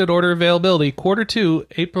expected order availability, Q2,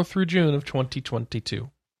 April through June of 2022.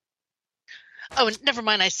 Oh, never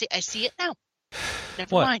mind. I see it now.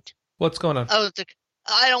 Never mind. What's going on? Oh,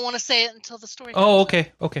 I don't want to say it until the story. Oh,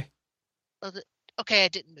 okay. Okay. Okay, I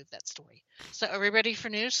didn't move that story. So, are we ready for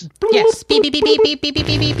news? Yes. Beep beep beep beep beep beep beep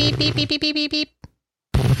beep beep beep beep beep beep beep.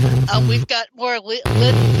 We've got more.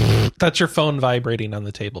 That's your phone vibrating on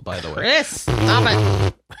the table, by the way. Chris, stop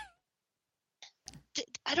it.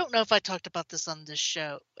 I don't know if I talked about this on this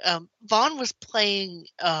show. Vaughn was playing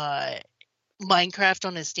Minecraft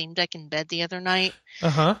on his Steam Deck in bed the other night.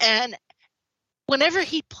 And whenever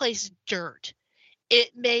he plays dirt,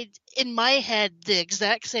 it made in my head the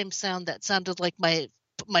exact same sound that sounded like my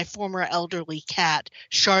former elderly cat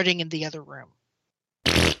sharding in the other room.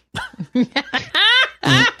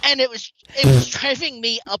 And it was driving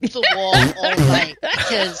me up the wall all night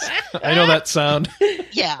because I know that sound.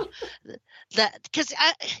 Yeah. That because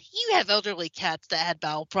you have elderly cats that had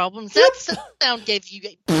bowel problems. That sound gave you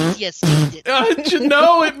PTSD.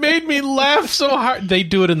 No, it made me laugh so hard. They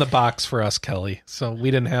do it in the box for us, Kelly. So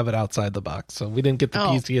we didn't have it outside the box. So we didn't get the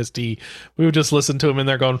PTSD. We would just listen to him in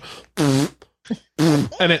there going,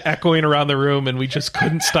 and it echoing around the room, and we just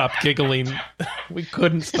couldn't stop giggling. We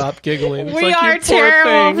couldn't stop giggling. It's we like, are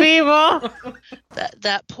terrible people.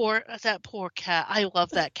 That poor cat. I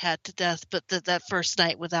love that cat to death. But that first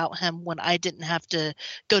night without him, when I didn't have to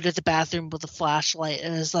go to the bathroom with a flashlight,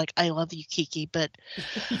 it was like, I love you, Kiki, but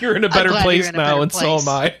you're in a better place now, and so am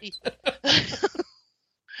I.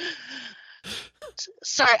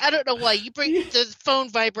 Sorry, I don't know why you bring the phone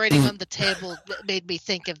vibrating on the table made me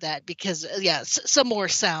think of that because some more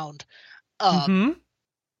sound. And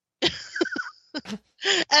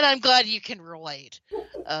I'm glad you can relate.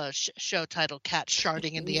 Show title: Cat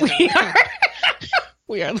sharding in the other room.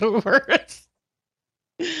 We are the worst.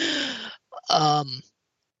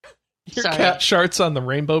 Your cat sharts on the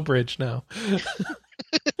Rainbow Bridge now.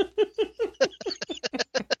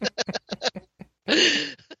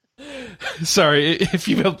 Sorry, if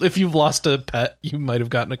you've lost a pet, you might have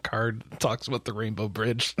gotten a card that talks about the Rainbow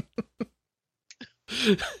Bridge.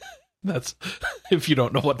 That's if you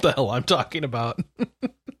don't know what the hell I'm talking about.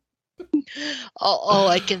 All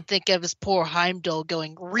I can think of is poor Heimdall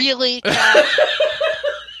going, "Really, cat?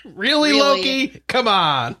 Really, Loki? Come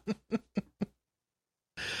on!"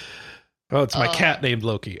 Oh, it's my cat named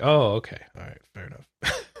Loki. Oh, okay, all right, fair enough.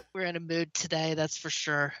 We're in a mood today, that's for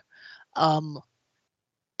sure.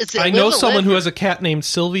 Is it I Live know a someone Live who or- has a cat named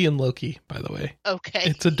Sylvie and Loki, by the way. Okay.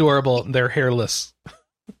 It's adorable. They're hairless.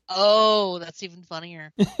 Oh, that's even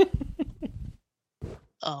funnier.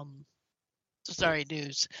 So sorry,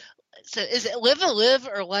 news. So is it Live a Live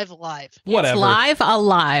or Live Alive? Whatever. It's Live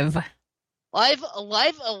Alive. Live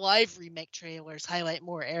Alive remake trailers highlight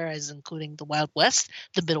more eras, including the Wild West,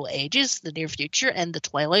 the Middle Ages, the Near Future, and the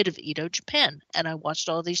Twilight of Edo, Japan. And I watched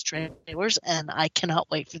all these trailers, and I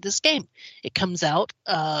cannot wait for this game. It comes out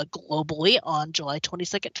globally on July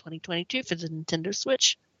 22nd, 2022 for the Nintendo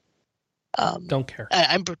Switch. Don't care.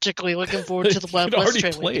 I'm particularly looking forward to the Wild you can West already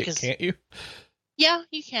trailer play because it, can't you? yeah,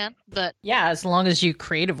 you can, but Yeah, as long as you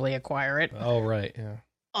creatively acquire it. Oh, right. Yeah.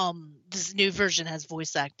 this new version has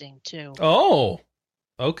voice acting too. Oh,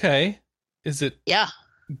 okay. Is it Yeah,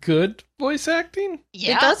 good voice acting?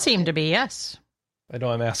 yeah. It does seem to be, yes. I know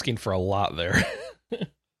I'm asking for a lot there.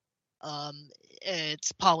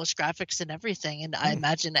 It's polished graphics and everything, and I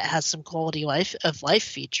imagine it has some quality of life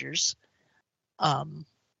features.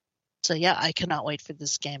 So yeah, I cannot wait for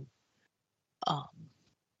this game.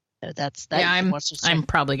 That's that. Yeah, You can watch this I'm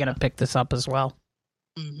probably going to pick this up as well.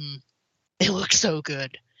 Mm-hmm. It looks so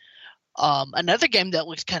good. Another game that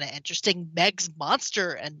looks kind of interesting, Meg's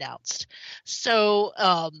Monster announced. So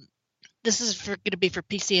this is going to be for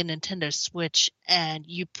PC and Nintendo Switch, and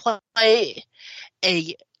you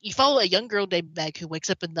follow a young girl named Meg who wakes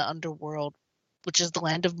up in the underworld, which is the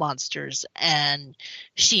land of monsters, and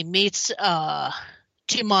she meets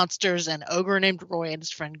two monsters, an ogre named Roy and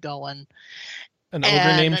his friend Golan. An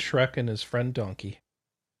ogre named Shrek and his friend Donkey.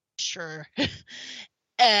 Sure.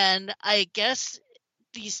 And I guess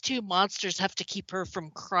these two monsters have to keep her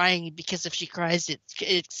from crying because if she cries,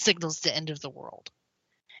 it signals the end of the world.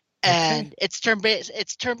 Okay. And it's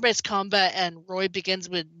turn-based combat, and Roy begins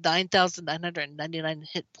with 9,999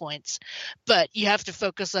 hit points, but you have to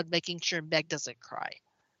focus on making sure Meg doesn't cry.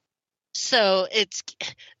 So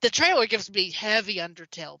the trailer gives me heavy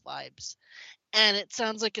Undertale vibes, and it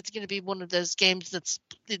sounds like it's going to be one of those games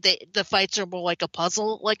the fights are more like a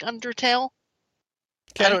puzzle, like Undertale.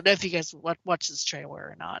 Okay. I don't know if you guys watch this trailer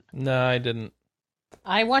or not. No, I didn't.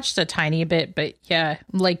 I watched a tiny bit, but yeah,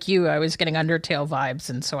 like you, I was getting Undertale vibes,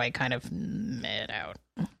 and so I kind of meh it out.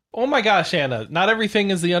 Oh my gosh, Anna. Not everything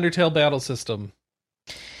is the Undertale battle system.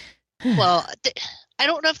 Well, I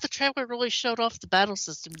don't know if the trailer really showed off the battle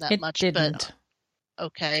system that It much, didn't. but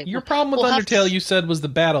okay. Your problem with we'll have Undertale, to- you said, was the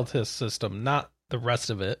battle system, not the rest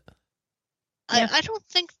of it. Yeah. I don't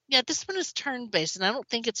think. Yeah, this one is turn-based, and I don't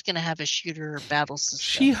think it's going to have a shooter or battle system.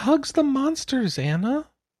 She hugs the monsters, Anna.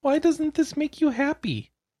 Why doesn't this make you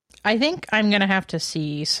happy? I think I'm going to have to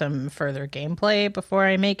see some further gameplay before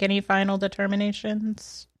I make any final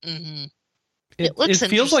determinations. Mm-hmm. It looks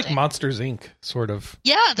feels like interesting. Monsters, Inc., sort of.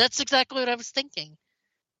 Yeah, that's exactly what I was thinking.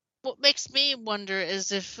 What makes me wonder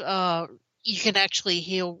is if you can actually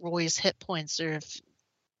heal Roy's hit points, or if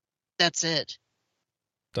that's it.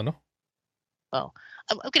 Don't know. Well,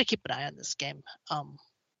 I'm going to keep an eye on this game.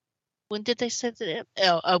 When did they say that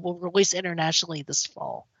it will release internationally this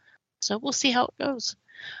fall? So we'll see how it goes.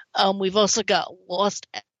 We've also got Lost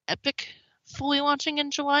Epic fully launching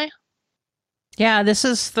in July. Yeah, this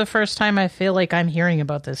is the first time I feel like I'm hearing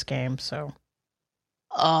about this game, so.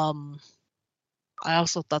 I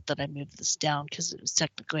also thought that I moved this down because it was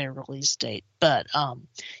technically a release date. But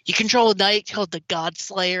you control a knight called the God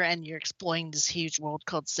Slayer, and you're exploring this huge world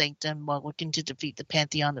called Sanctum while looking to defeat the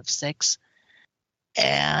Pantheon of Six.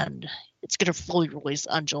 And it's going to fully release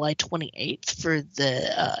on July 28th for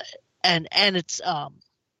the and it's on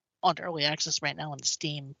early access right now on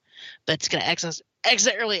Steam, but it's going to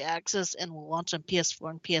exit early access and will launch on PS4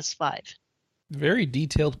 and PS5. Very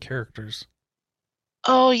detailed characters.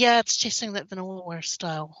 Oh yeah, it's chasing that Vanillaware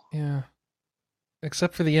style. Yeah.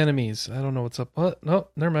 Except for the enemies. I don't know what's up. What? No,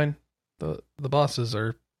 never mind. The bosses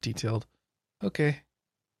are detailed. Okay.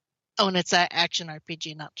 Oh, and it's an action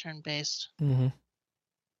RPG, not turn-based. Mm-hmm.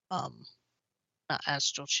 Not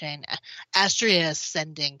Astral Chain. Astria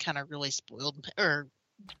Ascending kind of really spoiled or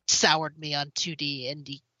soured me on 2D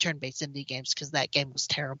indie turn-based indie games because that game was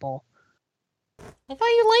terrible. I thought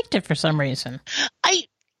you liked it for some reason.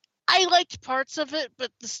 I liked parts of it,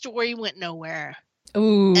 but the story went nowhere.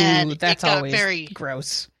 Ooh, And that's it got always very-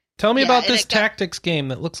 gross. Tell me Yeah, about and this it got- tactics game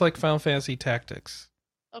that looks like Final Fantasy Tactics.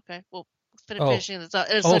 Okay, well, Oh. finishing this up.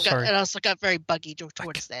 Sorry. It also got very buggy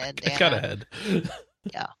towards the end. I got ahead.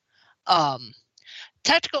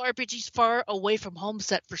 Tactical RPGs Far Away from Home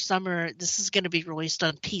set for summer. This is going to be released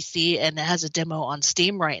on PC, and it has a demo on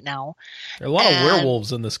Steam right now. There are a lot of And-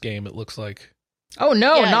 werewolves in this game, it looks like. Oh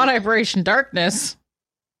no, Yeah. not Operation Darkness.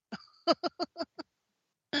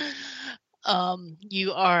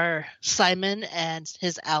 You are Simon and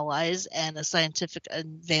his allies, and a scientific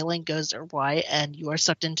unveiling goes awry, and you are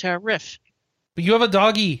sucked into a rift. But you have a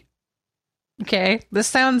doggy. Okay, this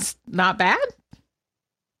sounds not bad.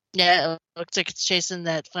 Yeah, it looks like it's chasing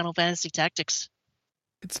that Final Fantasy Tactics.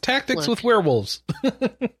 It's tactics Look. with werewolves.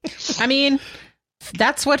 I mean,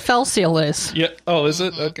 that's what Fell Seal is. Yeah. Oh, is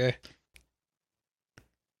it? Okay.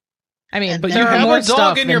 I mean, And but then you You have have more a dog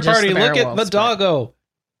stuff in than your just party. the Look at the werewolves, but- doggo.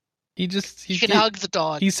 He You can hug the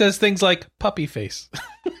dog. He says things like puppy face.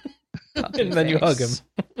 And then you hug him.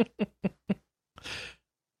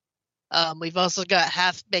 We've also got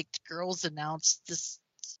Half-Baked Girls announced. This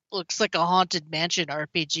looks like a Haunted Mansion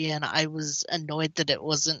RPG, and I was annoyed that it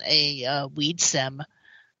wasn't a weed sim,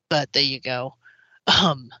 but there you go.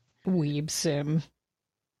 Weeb sim.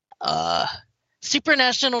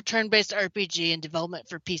 Supranational turn-based RPG in development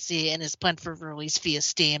for PC and is planned for release via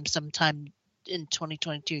Steam sometime in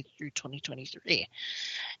 2022 through 2023.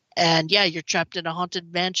 And yeah, you're trapped in a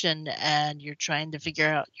haunted mansion and you're trying to figure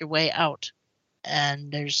out your way out.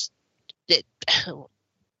 And it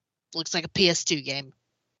looks like a PS2 game.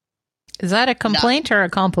 Is that a complaint or a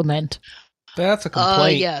compliment? That's a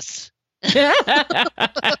complaint. Yes.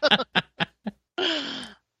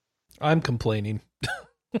 I'm complaining.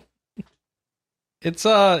 It's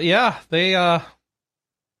yeah, they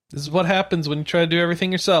this is what happens when you try to do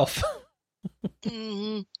everything yourself.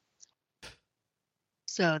 Mhm.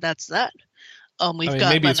 So that's that. We've I mean, got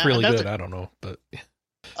maybe it's really another, good. I don't know, but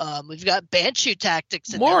we've got Banshee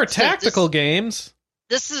Tactics. more announced. So tactical games.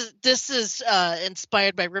 This is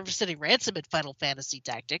inspired by River City Ransom and Final Fantasy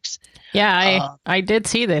Tactics. Yeah, I did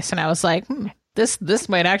see this, and I was like, this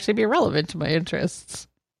might actually be relevant to my interests.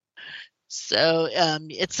 So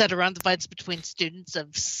it's set around the fights between students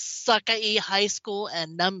of Sakai High School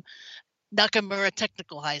and Nakamura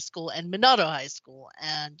Technical High School and Minato High School.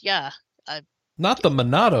 And yeah, Not the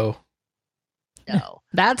Monado. no.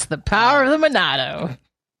 That's the power of the Monado.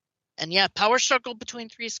 And yeah, power struggle between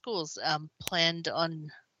three schools. Planned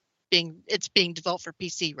on it's being developed for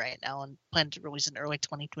PC right now and planned to release in early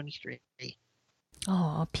 2023.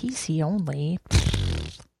 Oh, PC only.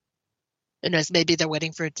 Who knows? Maybe they're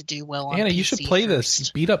waiting for it to do well on Anna, PC you should play this. You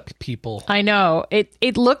first. beat up people. I know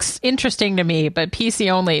it looks interesting to me, but PC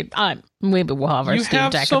only. Maybe we'll have our You Steam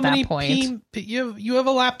have Deck so at that many point. you have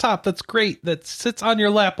a laptop that's great that sits on your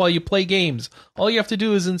lap while you play games. All you have to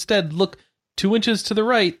do is instead look 2 inches to the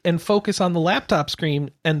right and focus on the laptop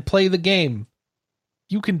screen and play the game.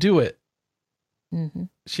 You can do it. Mm-hmm.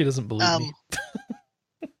 She doesn't believe me.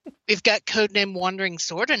 We've got Codename Wandering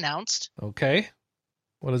Sword announced. Okay.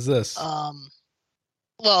 What is this?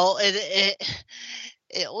 Well, it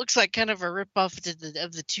looks like kind of a ripoff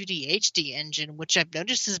of the 2D HD engine, which I've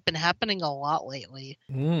noticed has been happening a lot lately.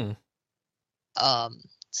 Mm.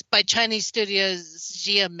 It's by Chinese studios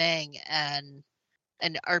Jia Meng, and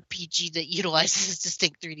an RPG that utilizes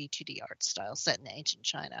distinct 3D 2D art style set in ancient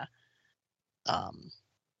China.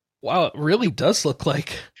 Wow, it really does look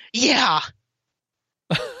like. Yeah.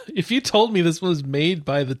 If you told me this was made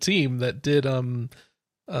by the team that did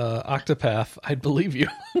Octopath, I'd believe you.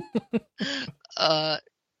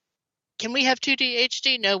 Can we have 2D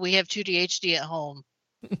HD? No, we have 2D HD at home.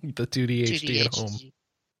 The 2D 2D HD at home.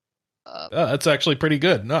 HD. That's actually pretty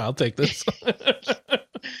good. No, I'll take this.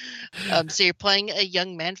 So you're playing a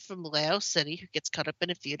young man from Lao City who gets caught up in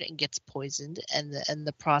a feud and gets poisoned, and in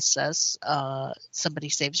the process, somebody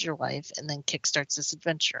saves your life and then kickstarts this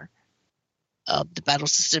adventure. The battle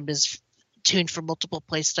system is tuned for multiple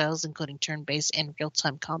playstyles, including turn-based and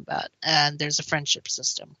real-time combat, and there's a friendship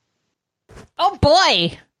system. Oh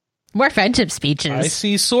boy, more friendship speeches. I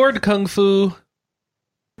see sword kung fu.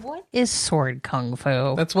 What is sword kung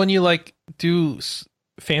fu? That's when you like do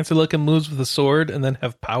fancy looking moves with a sword and then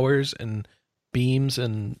have powers and beams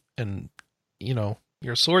and you know,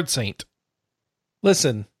 you're a sword saint.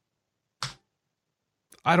 Listen,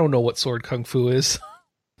 I don't know what sword kung fu is.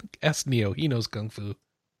 Ask Neo, he knows kung fu.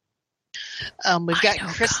 We've got kung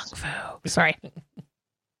fu. Sorry.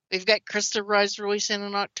 We've got Crystal Rise releasing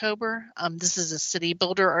in October. This is a city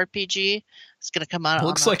builder RPG. It's going to come out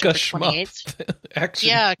Looks on like a October 28th. shmup. Action.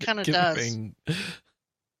 Yeah, it kind of does. giving.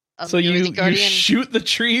 So you're the you Guardian. shoot the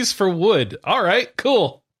trees for wood. All right,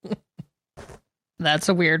 cool. That's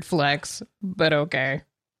a weird flex, but okay.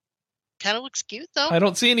 Kind of looks cute though. I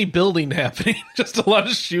don't see any building happening. Just a lot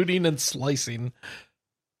of shooting and slicing.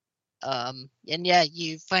 And yeah,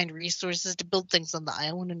 you find resources to build things on the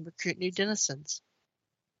island and recruit new denizens.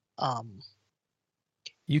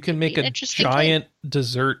 You can make an a interesting giant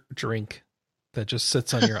dessert drink that just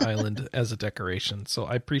sits on your island as a decoration. So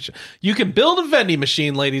I appreciate. You can build a vending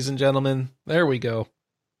machine, ladies and gentlemen. There we go.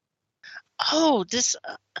 Oh, this.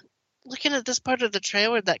 Looking at this part of the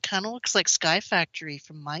trailer, that kind of looks like Sky Factory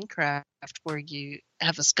from Minecraft, where you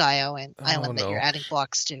have a sky island that no. you're adding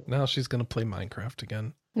blocks to. Now she's going to play Minecraft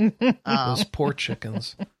again. Um, Those poor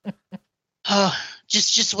chickens. oh,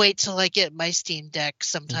 just wait till I get my Steam Deck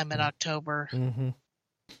sometime in October. Mm-hmm.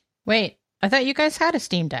 Wait, I thought you guys had a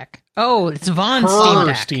Steam Deck. Oh, it's Vaughn's Steam Her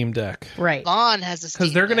Deck. Steam Deck. Right. Vaughn has a Steam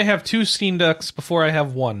Because they're going to Deck. have 2 Steam Decks before I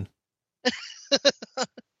have 1.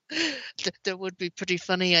 That would be pretty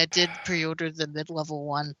funny. I did pre-order the mid-level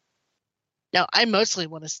one. Now, I mostly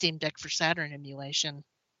want a Steam Deck for Saturn emulation.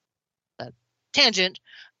 But tangent.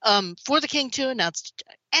 For the King 2 announced.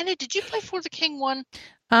 Anna, did you play For the King 1?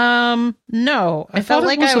 No. I I felt thought it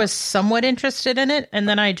like was I a- was somewhat interested in it, and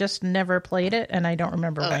then I just never played it, and I don't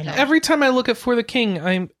remember why Okay. not. Every time I look at For the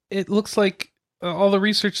King, it looks like all the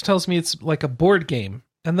research tells me it's like a board game.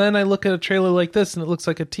 And then I look at a trailer like this and it looks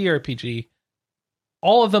like a TRPG.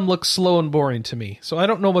 All of them look slow and boring to me. So I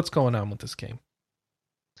don't know what's going on with this game.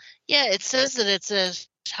 Yeah, it says that it's a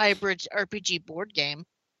hybrid RPG board game.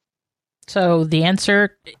 So the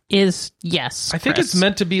answer is yes. I think Chris. it's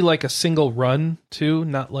meant to be like a single run too,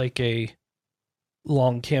 not like a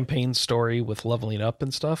long campaign story with leveling up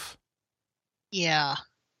and stuff. Yeah.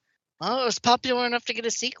 Well, it was popular enough to get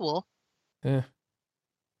a sequel. Yeah.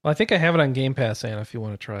 Well, I think I have it on Game Pass, Anna, if you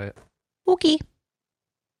want to try it. Okay.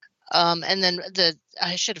 And then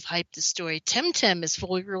I should have hyped the story. Temtem is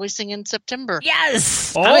fully releasing in September.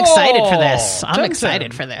 Yes! Oh, I'm excited for this. I'm Temtem.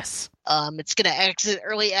 excited for this. It's going to exit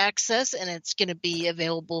early access, and it's going to be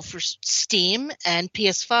available for Steam and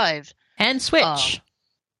PS5 And Switch.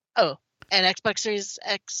 and Xbox Series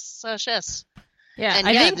X/S. Yeah, and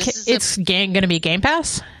I yeah, think this is it's going to be Game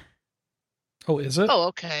Pass. Oh, is it? Oh,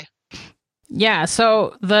 okay. Yeah,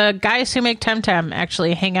 so the guys who make Temtem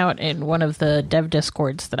actually hang out in one of the dev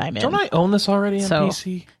discords that I'm in. Don't I own this already on So-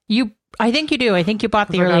 PC? I think you do. I think you bought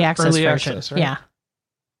the 'Cause I early got access early version. access, right?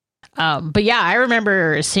 Yeah. But yeah, I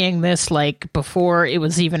remember seeing this like before it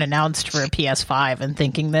was even announced for a PS5 and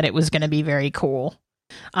thinking that it was going to be very cool.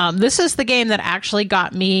 This is the game that actually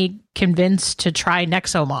got me convinced to try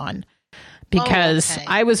Nexomon because okay.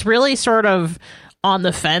 I was really sort of on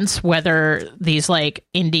the fence whether these like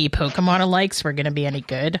indie Pokemon alikes were going to be any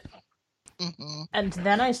good. Hmm. And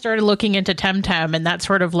then I started looking into Temtem, and that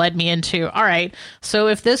sort of led me into, all right, so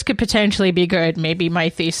if this could potentially be good, maybe my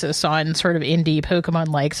thesis on sort of indie Pokemon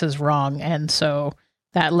likes is wrong. And so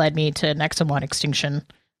that led me to Nexomon Extinction,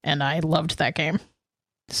 and I loved that game.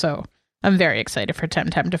 So I'm very excited for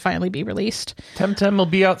Temtem to finally be released. Temtem will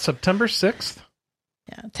be out September 6th.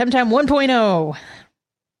 Yeah, Temtem 1.0.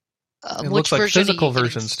 It Which looks like version are physical you getting?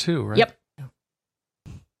 versions too, right? Yep.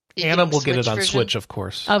 You Anna getting will get it on version? Switch, of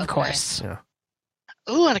course. Of Okay. course. Yeah.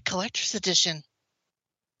 Ooh, and a collector's edition.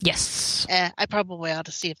 Yes. I probably ought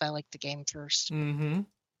to see if I like the game first. Mm-hmm.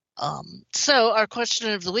 So our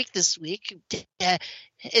question of the week this week,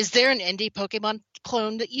 is there an indie Pokemon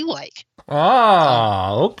clone that you like?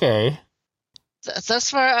 Okay. Thus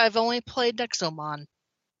far, I've only played Nexomon.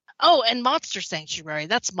 Oh, and Monster Sanctuary.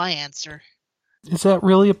 That's my answer. Is that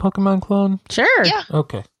really a Pokemon clone? Sure. Yeah.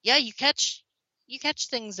 Okay. Yeah, you catch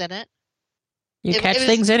things in it. You It catch was-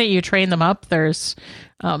 things in it, you train them up. There's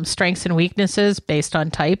strengths and weaknesses based on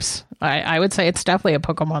types. I would say it's definitely a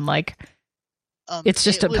Pokemon like. It's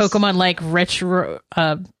just it a was- Pokemon like retro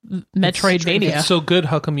Metroidvania. It's so good.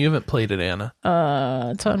 How come you haven't played it, Anna?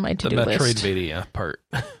 It's on my The to-do list. Metroidvania part.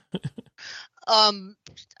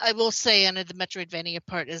 I will say, Anna, the Metroidvania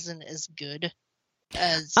part isn't as good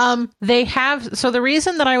as. They have. So the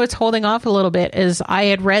reason that I was holding off a little bit is I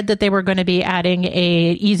had read that they were going to be adding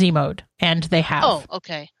a easy mode, and they have. Oh,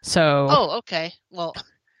 okay. So Oh, okay. Well,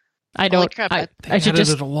 I don't. crap, I They should added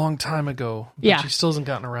just. it a long time ago. But Yeah. she still hasn't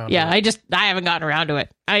gotten around Yeah, to it. I haven't gotten around to it.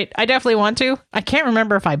 I definitely want to. I can't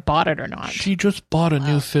remember if I bought it or not. She just bought a Wow.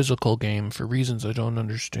 new physical game for reasons I don't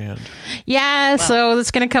understand. Yeah, Wow. so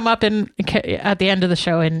it's going to come up at the end of the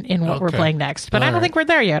show in what we're Okay. playing next. But I don't All think we're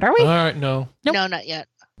there yet, are we? All right, no. Nope. no, not yet.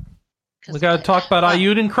 'Cause We got to talk about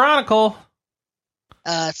Ayuden Chronicle.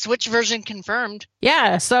 Switch version confirmed.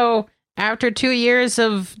 Yeah, so after 2 years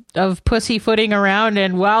of pussyfooting around,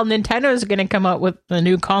 and while Nintendo's going to come up with a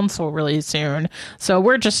new console really soon, so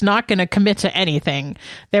we're just not going to commit to anything.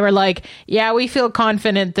 They were like, yeah, we feel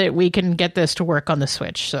confident that we can get this to work on the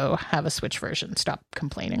Switch, so have a Switch version. Stop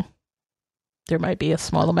complaining. There might be a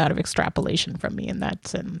small amount of extrapolation from me in that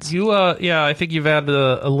sense. Yeah, I think you've added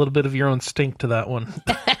a little bit of your own stink to that one.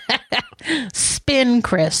 Spin,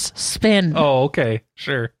 Chris, spin. Oh, okay,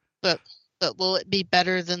 sure. But will it be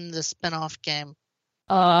better than the spin-off game?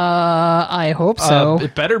 I hope so.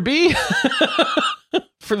 It better be,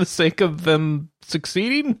 for the sake of them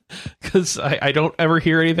succeeding, because I don't ever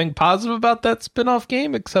hear anything positive about that spin-off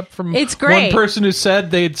game except from It's great. one person who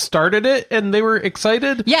said they'd started it and they were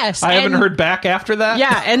excited. Yes. I haven't heard back after that.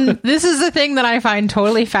 Yeah, and this is the thing that I find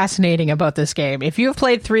totally fascinating about this game. If you've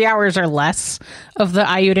played 3 hours or less of the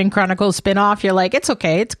Ayuden Chronicles spin-off, you're like, it's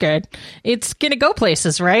okay, it's good. It's gonna go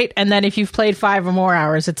places, right? And then if you've played 5 or more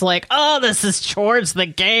hours, it's like, oh, this is towards the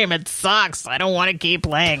game. It sucks. I don't want to keep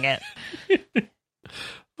playing it.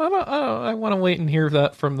 I want to wait and hear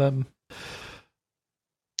that from them.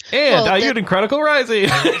 And Ayuden Chronicle Rising,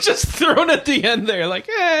 just thrown at the end there, like,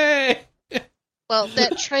 hey. Well,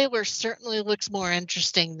 that trailer certainly looks more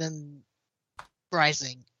interesting than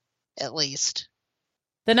Rising, at least.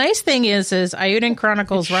 The nice thing is Ayuden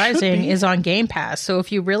Chronicles Rising is on Game Pass, so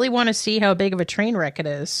if you really want to see how big of a train wreck it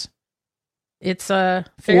is, it's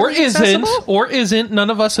fairly accessible. Or isn't.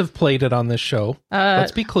 None of us have played it on this show.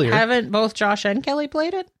 Let's be clear. Haven't both Josh and Kelly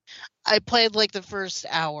played it? I played like the first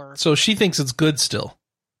hour. So she thinks it's good still.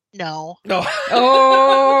 No.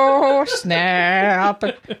 Oh, snap.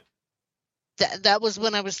 That was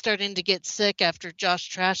when I was starting to get sick after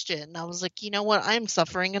Josh trashed it, and I was like, you know what? I'm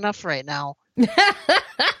suffering enough right now.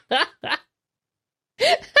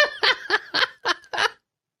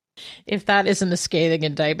 If that isn't a scathing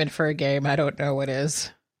indictment for a game, I don't know what is.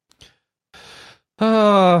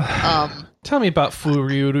 Tell me about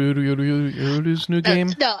Furyuru's new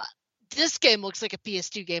game. No, this game looks like a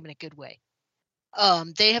PS2 game in a good way.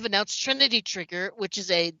 They have announced Trinity Trigger, which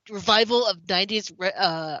is a revival of 90s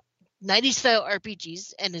style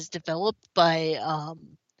RPGs, and is developed by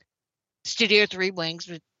Studio Three Rings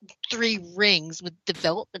with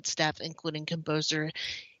development staff including composer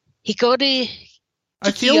Hikori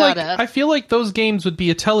Kikiyada. I feel like those games would be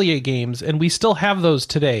Atelier games, and we still have those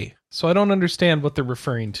today. So I don't understand what they're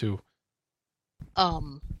referring to.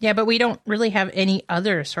 Yeah, but we don't really have any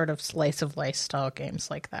other sort of slice of life style games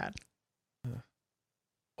like that. Well,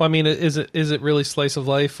 I mean, is it really slice of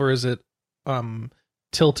life, or is it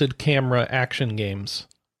tilted camera action games?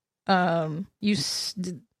 Why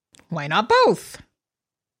not both?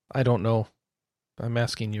 I don't know. I'm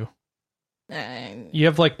asking you. You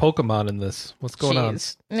have like Pokemon in this. What's going on?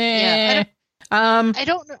 Yeah, I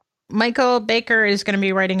don't know. Michael Baker is going to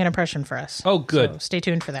be writing an impression for us. Oh, good. So stay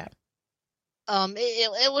tuned for that.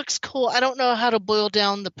 It looks cool. I don't know how to boil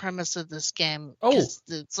down the premise of this game.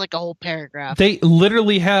 It's like a whole paragraph. They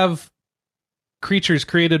literally have creatures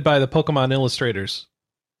created by the Pokemon illustrators.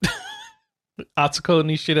 Atsuko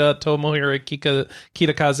Nishida, Tomohiro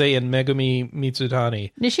Kitakaze, and Megumi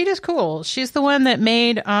Mitsutani. Nishida's cool. She's the one that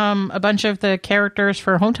made a bunch of the characters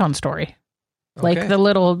for Hometown Story. Okay. Like the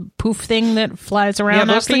little poof thing that flies around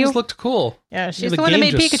yeah, those after things you. looked cool. Yeah, she's the one that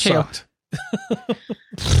made Pikachu.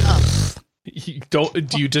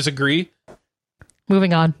 Do you disagree?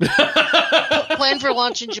 Moving on. Planned for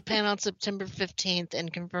launch in Japan on September 15th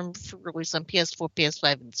and confirmed for release on PS4,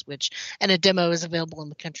 PS5, and Switch. And a demo is available in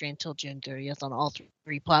the country until June 30th on all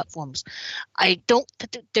 3 platforms.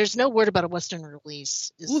 There's no word about a Western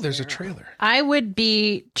release. Ooh, there's a trailer. I would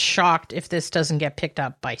be shocked if this doesn't get picked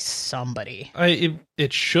up by somebody.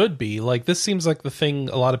 It should be. Like, this seems like the thing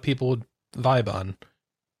a lot of people would vibe on.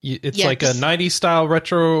 It's like a 90s style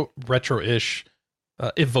retro-ish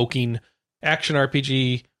evoking action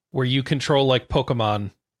RPG where you control like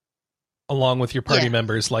Pokemon along with your party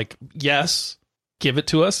members. Like, yes, give it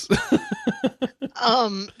to us.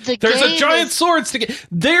 There's a giant sword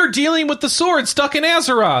they're dealing with the sword stuck in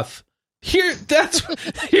Azeroth.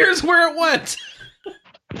 Here's where it went.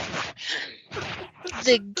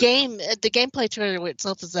 The gameplay trailer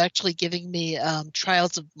itself is actually giving me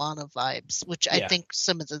Trials of Mana vibes, which I think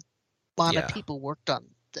some of the Mana people worked on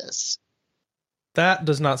this. That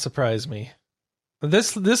does not surprise me.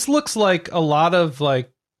 This looks like a lot of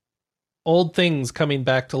like old things coming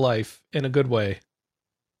back to life in a good way.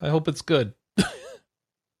 I hope it's good.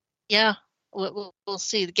 Yeah, we'll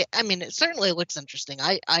see. I mean, it certainly looks interesting.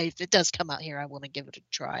 If it does come out here, I want to give it a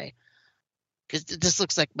try because this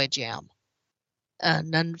looks like my jam.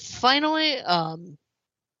 And then finally, I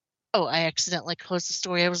accidentally closed the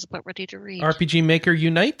story I was about ready to read. RPG Maker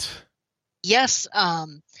Unite? Yes,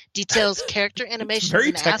 details character animations very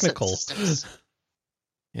and technical. asset systems.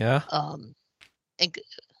 Yeah. And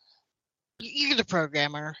you're the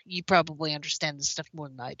programmer. You probably understand this stuff more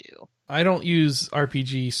than I do. I don't use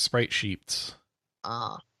RPG sprite sheets.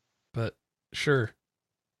 But sure.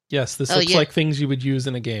 Yes, this looks like things you would use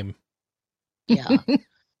in a game. Yeah.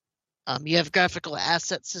 You have graphical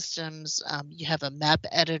asset systems. You have a map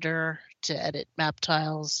editor to edit map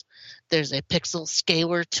tiles. There's a pixel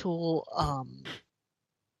scaler tool.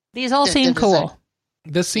 These all seem cool.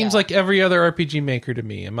 This seems Yeah. like every other RPG Maker to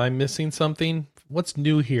me. Am I missing something? What's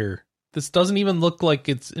new here? This doesn't even look like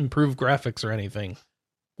it's improved graphics or anything.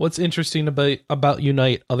 What's interesting about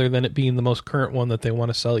Unite other than it being the most current one that they want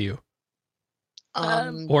to sell you?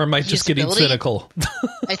 Or am I just getting usability? cynical?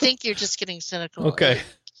 I think you're just getting cynical. Okay.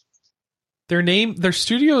 Their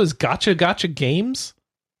studio is Gotcha Games?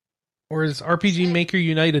 Or is RPG Maker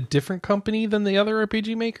Unite a different company than the other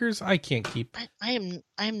RPG makers? I can't keep. I'm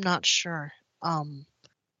not sure.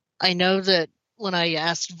 I know that when I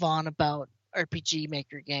asked Vaughn about RPG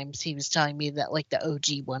Maker games, he was telling me that like the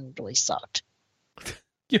OG one really sucked.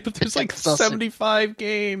 Yeah, but there's like That's also- 75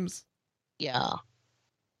 games. Yeah.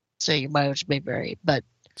 So your mileage may vary, but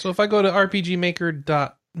So if I go to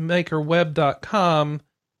rpgmaker.makerweb.com,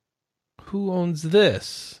 who owns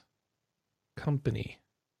this company?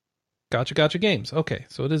 Gotcha Games. Okay,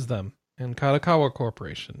 so it is them. And Katakawa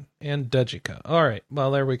Corporation. And Dejika. All right,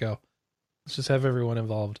 well, there we go. Let's just have everyone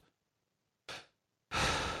involved.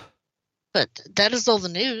 but that is all the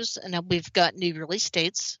news, and now we've got new release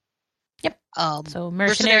dates. Yep. So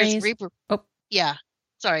Mercenaries Mercenaries. Rebirth. Oh. Yeah,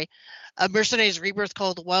 sorry. Mercenaries Rebirth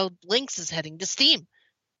called Wild Links is heading to Steam.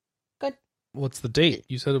 What's the date?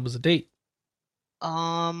 You said it was a date.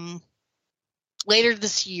 Later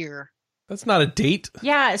this year. That's not a date.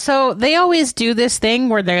 Yeah, so they always do this thing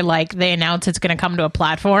where they announce it's going to come to a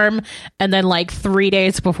platform, and then like 3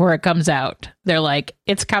 days before it comes out, they're like,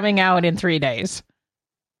 it's coming out in 3 days.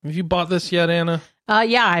 Have you bought this yet, Anna?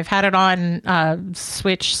 Yeah, I've had it on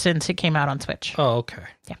Switch since it came out on Switch. Oh, okay.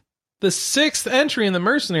 Yeah. The 6th entry in the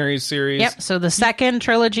Mercenaries series. Yep, so the second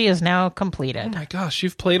trilogy is now Oh completed. my gosh,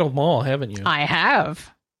 you've played them all, haven't you? I have.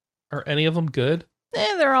 Are any of them good?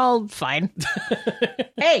 They're all fine.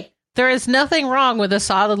 Hey, there is nothing wrong with a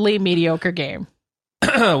solidly mediocre game.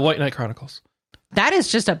 White Knight Chronicles. That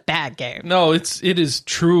is just a bad game. No, it is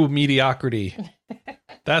true mediocrity.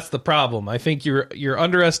 That's the problem. I think you're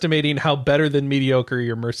underestimating how better than mediocre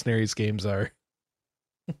your Mercenaries games are.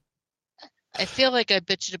 I feel like I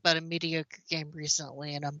bitched about a mediocre game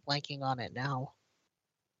recently, and I'm blanking on it now.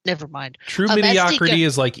 Never mind. True SD mediocrity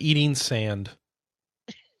is like eating sand.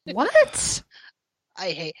 What?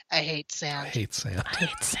 I hate I sand. hate sand. I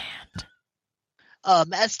hate sand.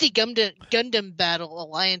 SD Gundam Battle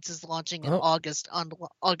Alliance is launching in August on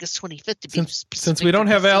August 25th. To be Since we don't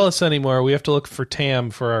have Alice anymore, we have to look for Tam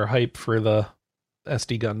for our hype for the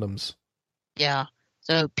SD Gundams. Yeah.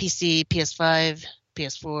 So PC, PS5,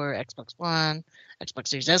 PS4, Xbox One, Xbox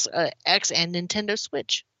Series X, and Nintendo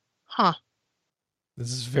Switch. Huh.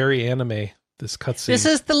 This is very anime. This cutscene. This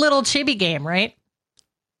is the little chibi game, right?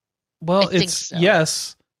 Well, I think it's so.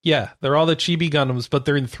 yes, yeah. They're all the chibi Gundams, but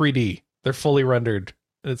they're in 3D. They're fully rendered.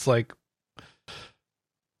 It's like,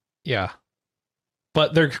 yeah,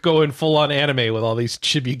 but they're going full on anime with all these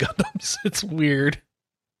chibi Gundams. It's weird.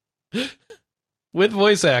 With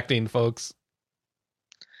voice acting, folks.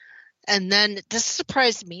 And then this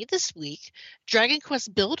surprised me this week. Dragon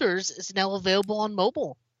Quest Builders is now available on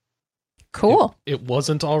mobile. Cool. It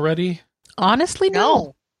wasn't already. Honestly,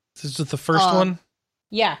 no. This is just the first one.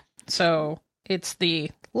 Yeah. So it's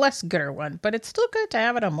the less gooder one, but it's still good to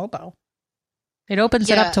have it on mobile. It opens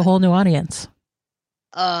it up to a whole new audience.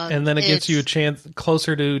 And then it gets you a chance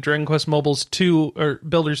closer to Dragon Quest Mobile's 2 or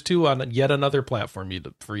Builders 2 on yet another platform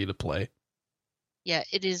for you to play. Yeah,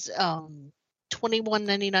 it is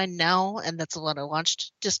 $21.99 now, and that's a lot of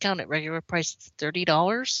launch discount at regular price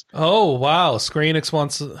 $30. Oh, wow. Square Enix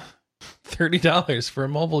wants $30 for a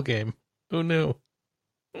mobile game. Who knew?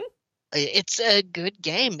 It's a good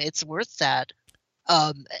game. It's worth that.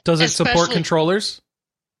 Does it support especially- controllers?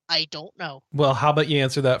 I don't know. Well, how about you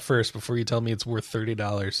answer that first before you tell me it's worth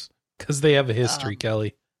 $30? Because they have a history,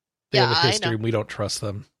 Kelly. They yeah, have a I history, know. and we don't trust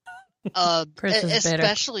them. Chris is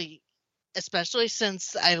bitter. Especially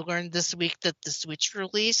since I learned this week that the Switch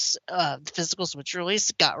release, the physical Switch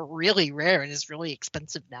release, got really rare and is really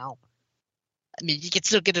expensive now. I mean, you can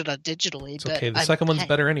still get it on digitally, It's but okay. The second one's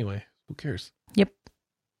better anyway. Who cares? Yep.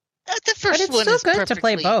 The But first it's one still is good to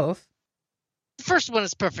play perfectly- both. The first one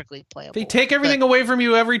is perfectly playable. They take everything away from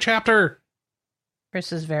you every chapter.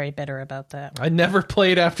 Chris is very bitter about that. I never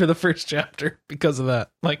played after the first chapter because of that.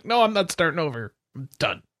 Like, no, I'm not starting over. I'm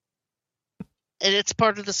done. And it's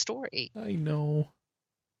part of the story. I know.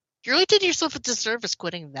 You really did yourself a disservice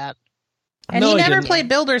quitting that. And No, he I never didn't. played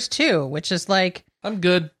Builders 2, which is like I'm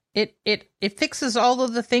good. it fixes all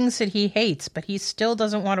of the things that he hates, but he still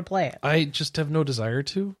doesn't want to play it. I just have no desire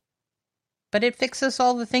to. But it fixes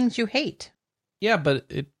all the things you hate. Yeah, but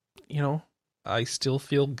it, I still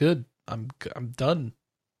feel good. I'm done.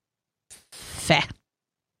 Fat.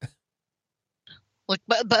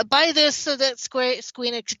 Like, but buy this so that Square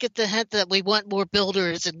Enix get the hint that we want more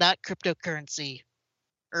builders and not cryptocurrency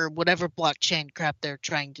or whatever blockchain crap they're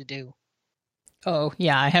trying to do. Oh,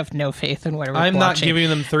 yeah, I have no faith in whatever. I'm not blockchain. giving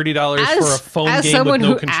them $30 for a phone as game someone with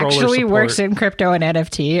no who controller actually support. works in crypto and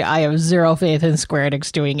NFT, I have zero faith in Square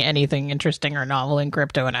Enix doing anything interesting or novel in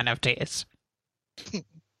crypto and NFTs.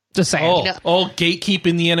 Just saying.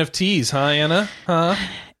 Gatekeeping the NFTs, huh, Anna? Huh?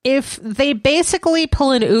 If they basically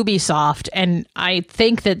pull an Ubisoft, and I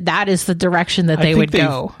think that is the direction that they would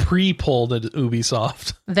go, pre-pulled at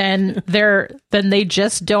Ubisoft, then they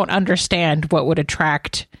just don't understand what would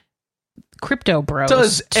attract crypto bros.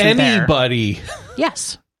 Does anybody?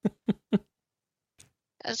 Yes. I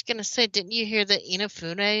was gonna say, didn't you hear that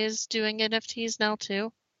Inafune is doing NFTs now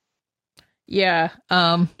too? Yeah.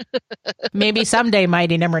 Maybe someday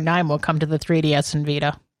Mighty Number 9 will come to the 3DS and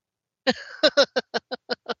Vita.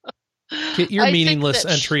 Get your meaningless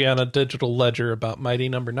entry on a digital ledger about Mighty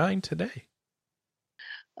Number 9 today.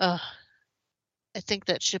 I think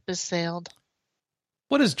that ship has sailed.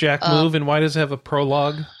 What does Jack move, and why does it have a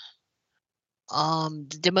prologue?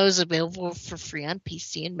 The demo is available for free on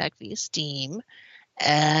PC and Mac via Steam,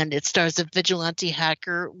 and it stars a vigilante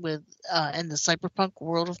hacker with in the cyberpunk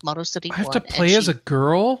world of Moto City 1. I have to play as a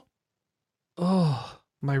girl? Oh,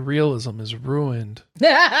 my realism is ruined. It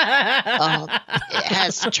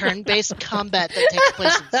has turn-based combat that takes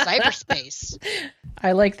place in cyberspace.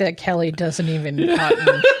 I like that Kelly doesn't even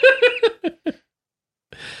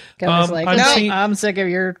Kelly's like, I'm sick of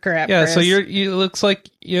your crap. Yeah, Chris. so you looks like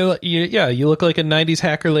you look like a 90s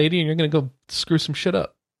hacker lady, and you're gonna go screw some shit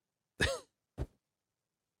up.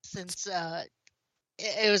 Since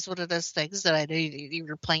it was one of those things that I knew you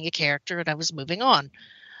were playing a character and I was moving on.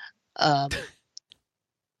 All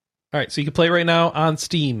right, so you can play right now on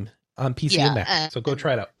Steam, on PC and Mac. So go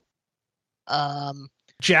try it out.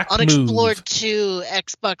 Jack Unexplored Move. 2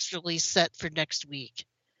 Xbox release set for next week.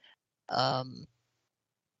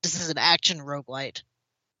 This is an action roguelite.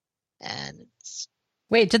 And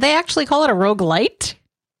wait, did they actually call it a roguelite?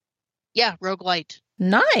 Yeah, roguelite.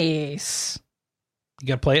 Nice. You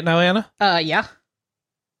gotta play it now, Anna? Yeah.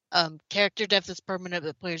 Character depth is permanent,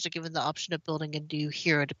 but players are given the option of building a new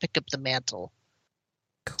hero to pick up the mantle.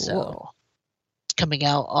 Cool. So, it's coming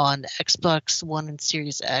out on Xbox One and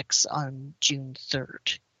Series X on June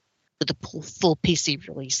 3rd, with a full PC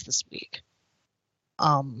release this week.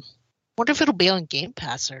 Wonder if it'll be on Game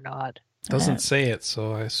Pass or not. Doesn't say it,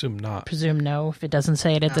 so I assume not. Presume no, if it doesn't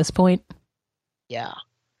say it at this point. Yeah.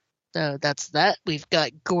 So that's that. We've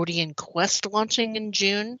got Gordian Quest launching in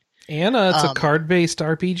June. Anna, it's a card-based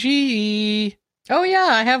RPG. Oh yeah,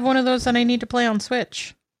 I have one of those that I need to play on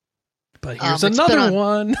Switch. But here's another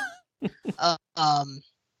one.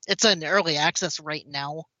 It's in early access right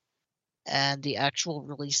now, and the actual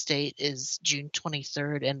release date is June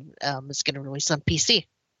 23rd, and it's going to release on PC.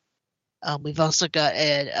 We've also got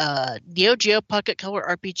a Neo Geo Pocket Color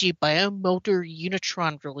RPG Biomotor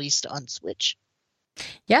Unitron released on Switch.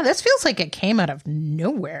 Yeah, this feels like it came out of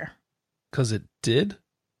nowhere. Because it did?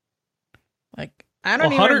 Like, I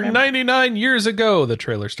don't 199 years ago, the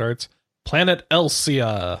trailer starts. Planet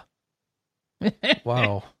Elsia.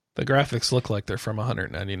 Wow. The graphics look like they're from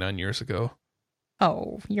 199 years ago.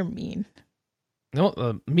 Oh, you're mean. No,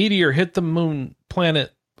 a meteor hit the moon,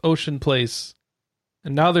 planet, ocean place.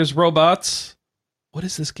 And now there's robots. What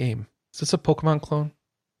is this game? Is this a Pokemon clone?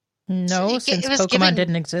 No, since Pokemon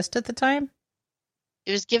didn't exist at the time.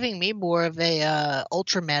 It was giving me more of a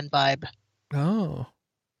Ultraman vibe.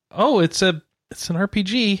 Oh, it's an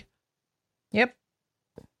RPG. Yep.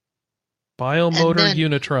 Biomotor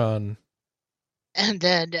Unitron. And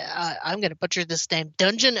then I'm going to butcher this name.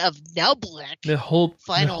 Dungeon of Nelblek.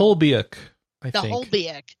 Nihilbiak, I think.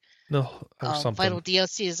 Nihilbiak. Something. Final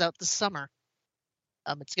DLC is out this summer.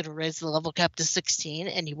 It's going to raise the level cap to 16,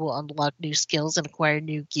 and you will unlock new skills and acquire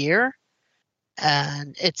new gear.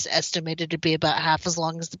 And it's estimated to be about half as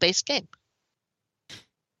long as the base game.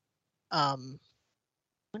 I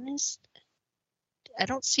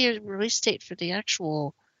don't see a release date for the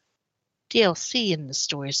actual DLC in the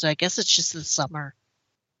story, so I guess it's just this summer.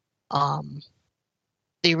 The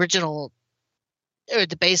original, or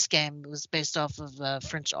the base game, was based off of a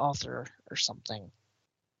French author or something.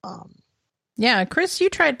 Yeah, Chris, you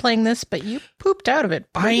tried playing this, but you pooped out of it.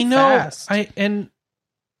 I know. Fast.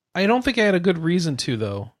 I don't think I had a good reason to,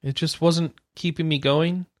 though. It just wasn't keeping me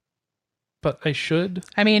going. But I should.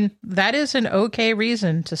 I mean, that is an okay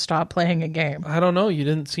reason to stop playing a game. I don't know. You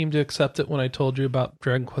didn't seem to accept it when I told you about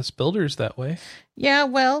Dragon Quest Builders that way. Yeah,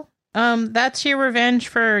 well, that's your revenge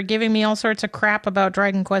for giving me all sorts of crap about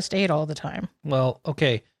Dragon Quest 8 all the time. Well,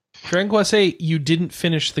 okay. Dragon Quest 8, you didn't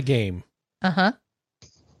finish the game. Uh-huh.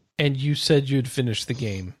 and you said you'd finished the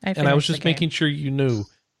game. I And I was finished the just making sure you knew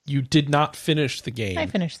you did not finish the game. I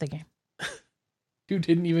finished the game. You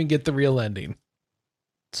didn't even get the real ending.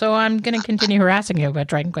 So I'm going to continue harassing you about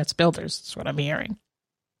Dragon Quest Builders. That's what I'm hearing.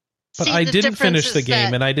 But See, I the didn't difference finish the is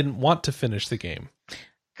game, that- and I didn't want to finish the game.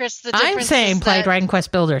 Chris, the I'm difference saying is play that- Dragon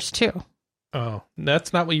Quest Builders too. Oh,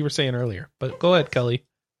 that's not what you were saying earlier. But go ahead, Kelly.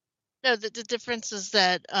 No, the difference is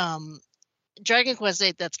that Dragon Quest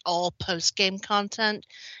VIII, that's all post-game content.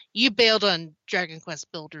 You bailed on Dragon Quest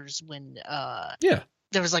Builders when Yeah,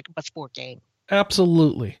 there was like a much more game.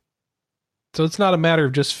 absolutely. So it's not a matter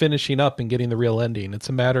of just finishing up and getting the real ending. It's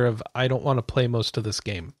a matter of I don't want to play most of this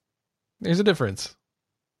game. There's a difference.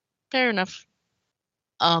 Fair enough.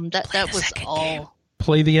 Play That the was second all. game.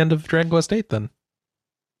 Play the end of Dragon Quest VIII then.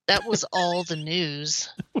 That was all the news.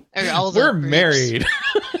 Or all the We're briefs. married.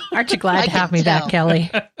 Aren't you glad I to have can me back, tell.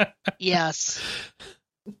 Kelly? Yes.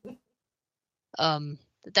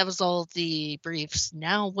 That was all the briefs.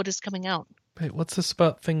 Now, what is coming out? Wait, what's this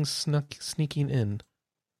about things sneaking in?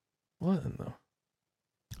 What in the...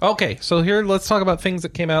 Okay, so here, let's talk about things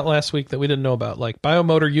that came out last week that we didn't know about, like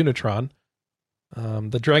Biomotor Unitron,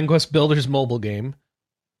 the Dragon Quest Builders mobile game,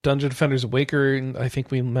 Dungeon Defenders Awakening, I think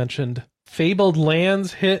we mentioned. Fabled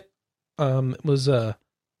Lands hit, was,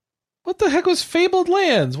 what the heck was Fabled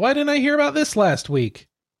Lands? Why didn't I hear about this last week?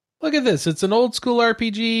 Look at this, it's an old school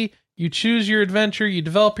RPG, you choose your adventure, you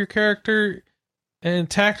develop your character, and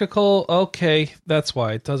tactical, okay, that's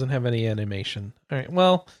why, it doesn't have any animation. Alright,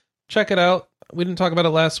 well, check it out. We didn't talk about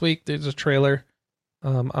it last week. There's a trailer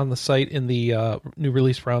on the site in the new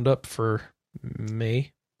release roundup for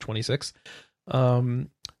May 26th.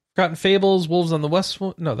 Forgotten Fables, Wolves on the West...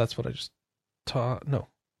 No, that's what I just taught. No.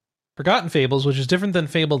 Forgotten Fables, which is different than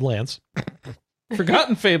Fabled Lands.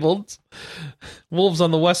 Forgotten Fables, Wolves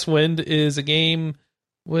on the West Wind is a game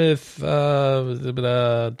with...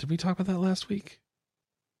 did we talk about that last week?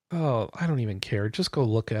 Oh, I don't even care. Just go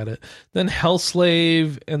look at it. Then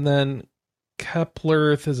Hellslave, and then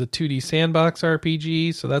Keplerth is a 2D sandbox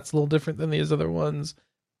RPG, so that's a little different than these other ones.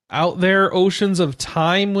 Out There, Oceans of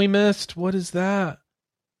Time we missed. What is that?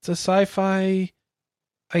 It's a sci-fi...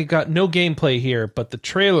 I got no gameplay here, but the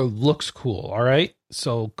trailer looks cool, alright?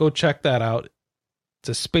 So go check that out. It's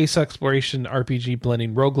a space exploration RPG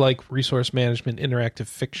blending roguelike, resource management, interactive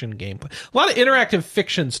fiction gameplay. A lot of interactive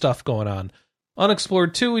fiction stuff going on.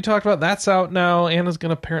 Unexplored 2, we talked about. That's out now. Anna's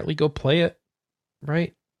going to apparently go play it,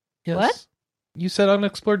 right? Yes. What? You said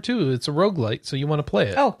Unexplored 2. It's a roguelite, so you want to play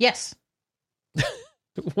it. Oh, yes.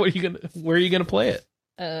 Where are you going to play it?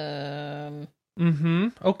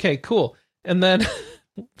 Okay, cool. And then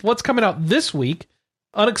what's coming out this week?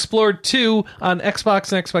 Unexplored 2 on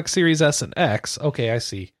Xbox and Xbox Series S and X. Okay, I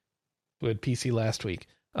see. We had PC last week.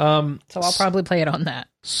 So I'll probably play it on that.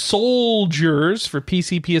 Soldiers for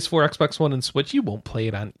PC, PS4, Xbox One, and Switch. You won't play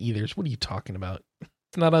it on either. What are you talking about?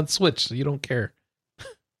 It's not on Switch, so you don't care.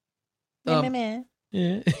 Yeah,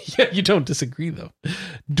 you don't disagree, though.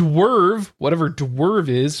 Dwarve, whatever Dwarve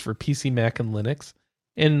is for PC, Mac, and Linux.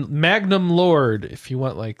 And Magnum Lord, if you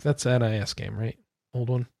want, like, that's an NIS game, right? Old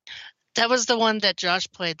one. That was the one that Josh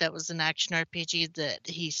played. That was an action RPG that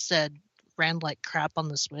he said ran like crap on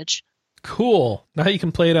the Switch. Cool. Now you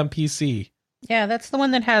can play it on PC. Yeah, that's the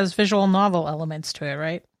one that has visual novel elements to it,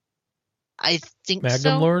 right? I think Magnum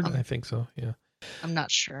so. Lord? I think so, yeah. I'm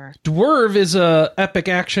not sure. Dwarve is a epic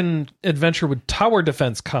action adventure with tower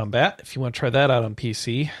defense combat, if you want to try that out on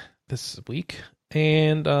PC this week.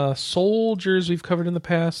 And Soldiers we've covered in the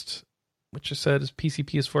past, which I said is PC,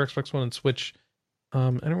 PS4, Xbox One, and Switch. I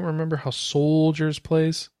don't remember how Soldiers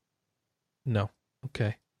plays. No.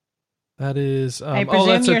 Okay. That is... I presume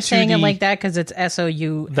that's a you're saying 2D it like that because it's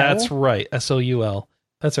SOUL. That's right. SOUL.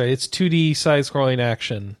 That's right. It's 2D side-scrolling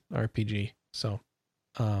action RPG. So,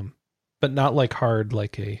 but not like hard,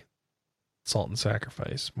 like a Salt and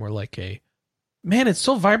Sacrifice. More like a... Man, it's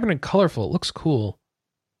so vibrant and colorful. It looks cool.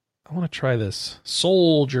 I want to try this.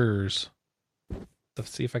 Soldiers.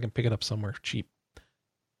 Let's see if I can pick it up somewhere cheap.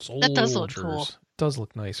 Soldiers. That does look cool. It does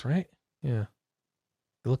look nice, right? Yeah.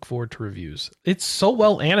 I look forward to reviews. It's so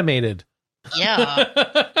well animated. Yeah.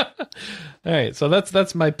 All right, so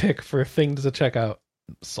that's my pick for things to check out.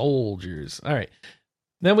 Soldiers. All right.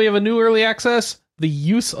 Then we have a new early access. The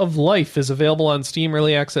Use of Life is available on Steam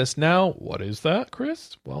Early Access now. What is that,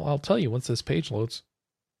 Chris? Well, I'll tell you once this page loads.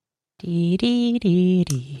 The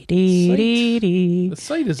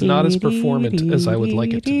site is not as performant as I would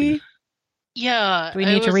like it to be. Yeah. Do we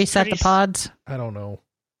need to reset the pods? I don't know.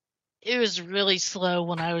 It was really slow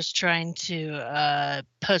when I was trying to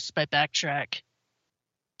post my backtrack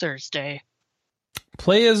Thursday.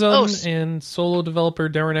 Playism and solo developer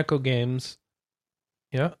Darren Echo Games.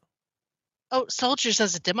 Yeah. Oh, Soldiers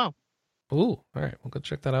has a demo. Ooh, all right, we'll go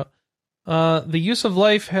check that out. The use of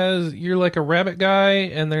life has you're like a rabbit guy,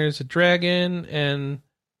 and there's a dragon, and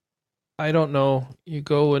I don't know. You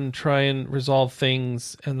go and try and resolve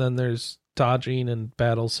things, and then there's dodging and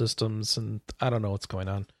battle systems, and I don't know what's going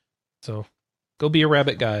on. So, go be a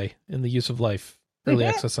rabbit guy in the use of life. Early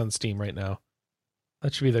access on Steam right now.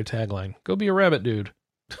 That should be their tagline. Go be a rabbit dude.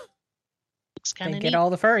 Looks kind They of get neat.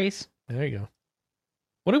 all the furries. There you go.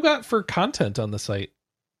 What have we got for content on the site?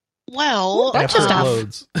 Well, bunch of After it stuff.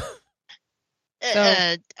 loads.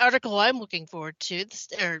 Article I'm looking forward to,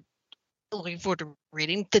 looking forward to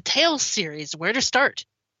reading, the Tales series, Where to Start.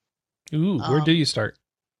 Ooh, where do you start?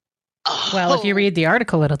 Well, if you read the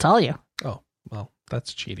article, it'll tell you. Oh, well,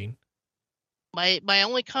 that's cheating. My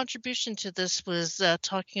only contribution to this was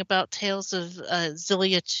talking about Tales of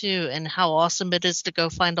Zillia 2 and how awesome it is to go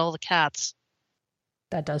find all the cats.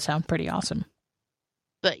 That does sound pretty awesome.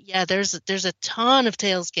 But yeah, there's a ton of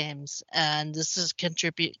Tales games, and this is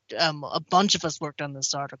a bunch of us worked on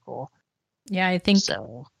this article. Yeah, I think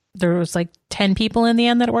So, there was like 10 people in the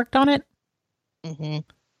end that worked on it. hmm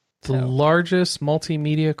The largest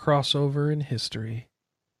multimedia crossover in history.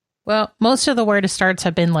 Well, most of the Where to Starts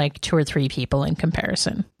have been like 2 or 3 people in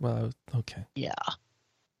comparison. Well, okay. yeah.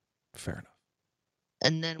 Fair enough.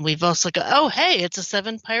 And then we've also got, oh, hey, it's a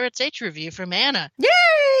 7 Pirates H review from Anna.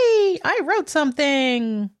 Yay! I wrote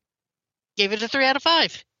something. Gave it a 3 out of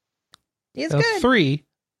 5. It's A good. 3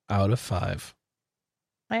 out of 5.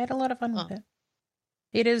 I had a lot of fun with Oh. it.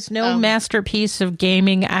 It is no masterpiece of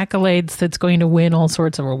gaming accolades that's going to win all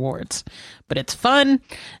sorts of awards. But it's fun,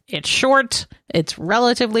 it's short, it's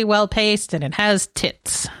relatively well-paced, and it has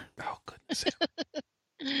tits. Oh, goodness.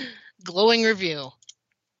 Glowing review.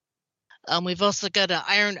 We've also got an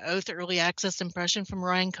Iron Oath early access impression from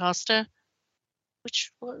Ryan Costa.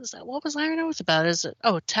 Which was that? What was Iron Oath about? Is it?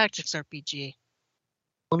 Oh, Tactics RPG.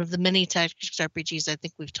 One of the many Tactics RPGs I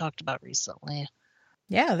think we've talked about recently.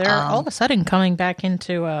 Yeah, they're all of a sudden coming back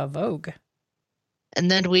into vogue.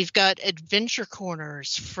 And then we've got Adventure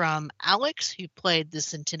Corners from Alex, who played the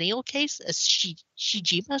Centennial Case, a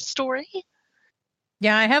Shijima story.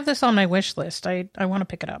 Yeah, I have this on my wish list. I want to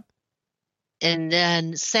pick it up. And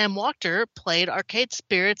then Sam Wachter played Arcade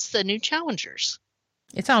Spirits, the New Challengers.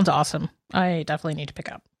 It sounds awesome. I definitely need to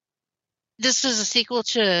pick up. This is a sequel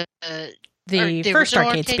to The first original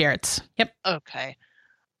Arcade Spirits. Yep. Okay.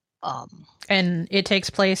 And it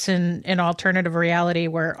takes place in an alternative reality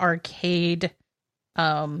where arcade,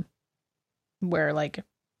 where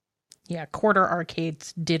quarter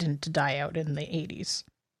arcades didn't die out in the 80s.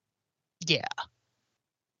 Yeah.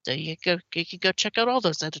 So you could go check out all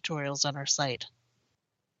those editorials on our site.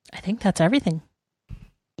 I think that's everything.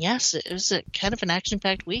 Yes, it was a kind of an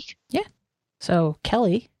action-packed week. Yeah. So,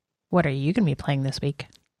 Kelly, what are you going to be playing this week?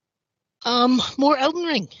 More Elden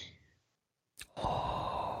Ring.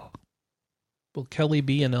 Will Kelly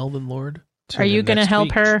be an Elven Lord? Are you going to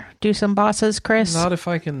help her do some bosses, Chris? Not if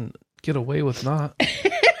I can get away with not.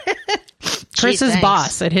 Chris's Gee,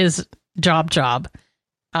 boss at his job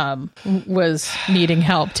was needing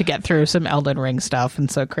help to get through some Elden Ring stuff, and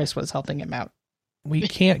so Chris was helping him out. We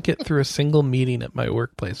can't get through a single meeting at my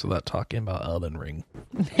workplace without talking about Elden Ring.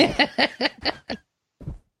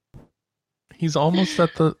 He's almost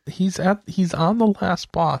he's on the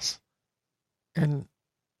last boss. And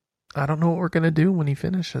I don't know what we're going to do when he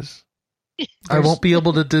finishes. I won't be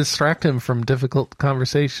able to distract him from difficult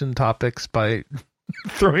conversation topics by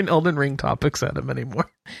throwing Elden Ring topics at him anymore.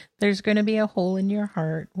 There's going to be a hole in your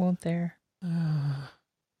heart, won't there?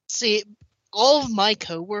 See, all of my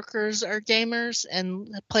coworkers are gamers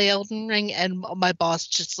and play Elden Ring, and my boss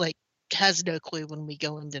just has no clue when we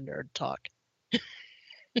go into nerd talk.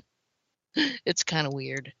 It's kind of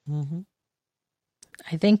weird. Mm-hmm.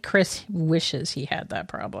 I think Chris wishes he had that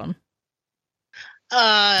problem.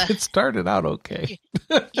 It started out okay.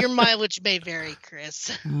 Your mileage may vary,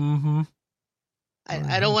 Chris. Mm-hmm.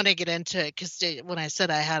 I don't want to get into it because when I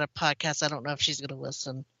said I had a podcast, I don't know if she's going to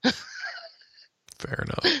listen. Fair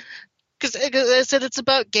enough. Because I said it's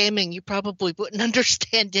about gaming. You probably wouldn't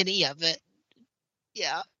understand any of it.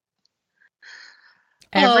 Yeah.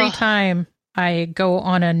 Every time I go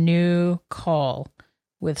on a new call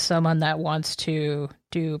with someone that wants to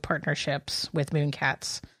do partnerships with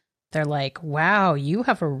Mooncats, they're like, wow, you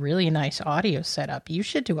have a really nice audio setup. You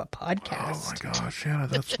should do a podcast. Oh my gosh, Hannah,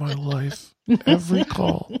 that's my life. Every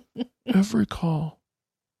call. Every call.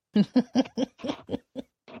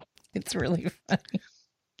 It's really funny.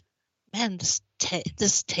 Man,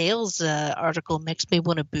 this Tales article makes me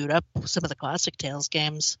want to boot up some of the classic Tales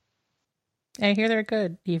games. I hear they're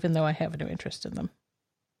good, even though I have no interest in them.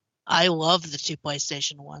 I love the 2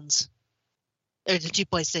 PlayStation ones. Or the two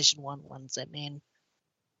PlayStation 1 ones, I mean.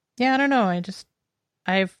 Yeah, I don't know.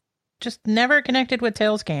 I've just never connected with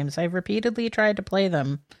Tales games. I've repeatedly tried to play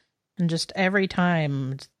them, and just every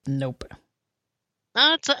time, nope.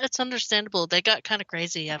 No, it's understandable. They got kind of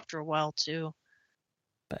crazy after a while, too.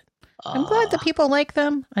 But I'm glad that people like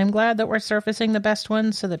them. I'm glad that we're surfacing the best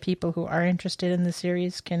ones so that people who are interested in the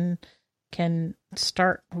series can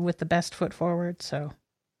start with the best foot forward. So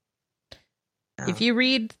if you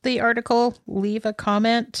read the article, leave a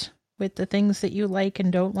comment with the things that you like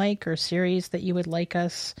and don't like, or series that you would like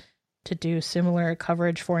us to do similar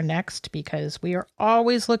coverage for next, because we are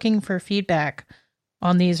always looking for feedback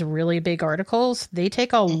on these really big articles. They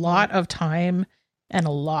take a lot of time and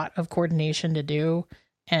a lot of coordination to do,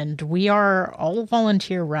 and we are all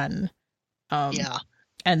volunteer run. Yeah.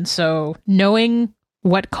 And so knowing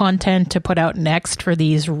what content to put out next for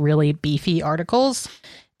these really beefy articles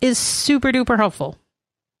is super duper helpful.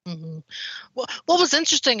 Mm-hmm. Well, what was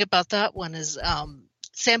interesting about that one is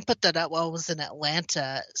Sam put that out while I was in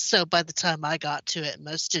Atlanta. So by the time I got to it,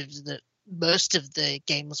 most of the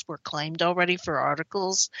games were claimed already for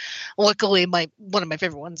articles. Luckily, one of my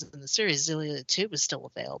favorite ones in the series, Xillia 2, was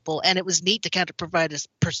still available, and it was neat to kind of provide a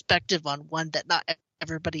perspective on one that not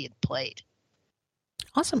everybody had played.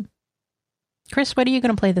 Awesome. Chris, what are you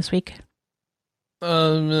going to play this week?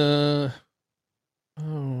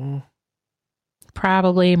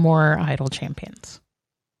 Probably more Idle Champions.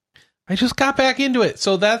 I just got back into it,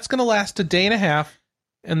 so that's going to last a day and a half,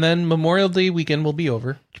 and then Memorial Day weekend will be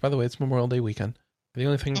over. Which, by the way, it's Memorial Day weekend. The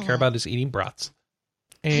only thing I care about is eating brats.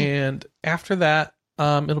 And after that,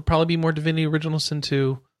 it'll probably be more Divinity Original Sin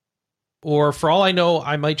 2, or for all I know,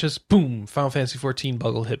 I might just, boom, Final Fantasy 14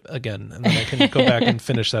 bug hit again, and then I can go back and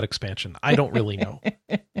finish that expansion. I don't really know.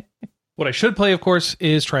 What I should play, of course,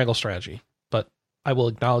 is Triangle Strategy, but I will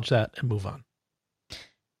acknowledge that and move on.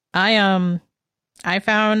 I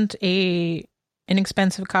found a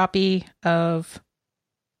inexpensive copy of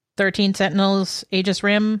 13 Sentinels Aegis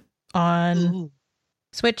Rim on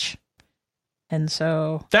Switch. And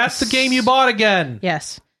so that's the game you bought again.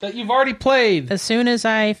 Yes. That you've already played. As soon as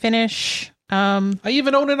I finish I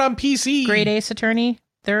even own it on PC. Great Ace Attorney,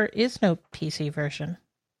 there is no PC version.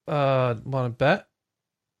 Want to bet?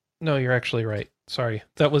 No, you're actually right. Sorry.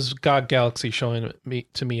 That was God Galaxy showing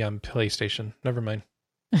to me on PlayStation. Never mind.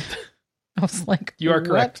 I was like, you are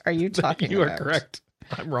correct. What are you talking you about? You are correct.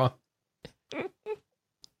 I'm wrong.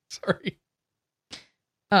 Sorry.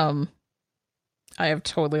 I have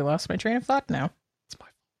totally lost my train of thought now. It's my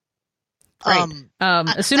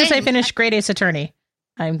fault. As soon as I finish Great Ace Attorney,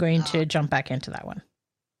 I'm going to jump back into that one.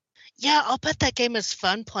 Yeah, I'll bet that game is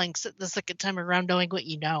fun playing the second time around knowing what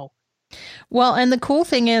you know. Well, and the cool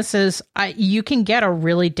thing is you can get a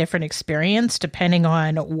really different experience depending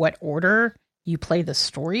on what order you play the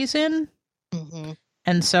stories in. Mm-hmm.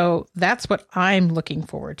 And so that's what I'm looking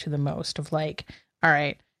forward to the most, of like, all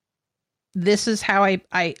right, this is how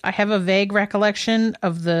I have a vague recollection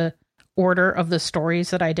of the order of the stories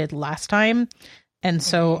that I did last time. And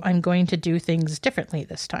so I'm going to do things differently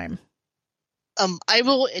this time. I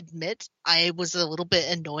will admit I was a little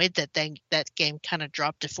bit annoyed that that game kind of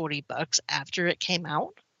dropped to $40 after it came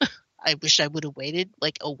out. I wish I would have waited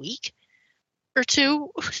like a week or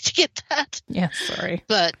two to get that. Yeah, sorry.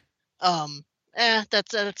 But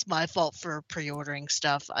that's my fault for pre-ordering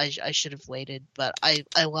stuff. I should have waited, but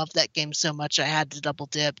I love that game so much I had to double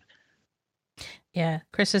dip. Yeah,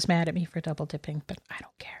 Chris is mad at me for double dipping, but I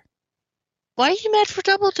don't care. Why are you mad for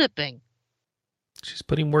double dipping? She's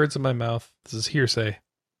putting words in my mouth. This is hearsay.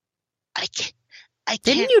 I can't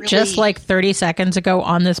Didn't you really... just like 30 seconds ago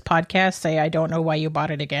on this podcast say, I don't know why you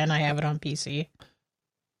bought it again? I have it on PC.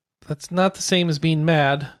 That's not the same as being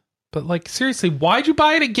mad. But like, seriously, why'd you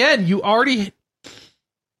buy it again? You've already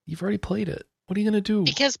played it. What are you going to do?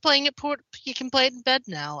 Because playing it you can play it in bed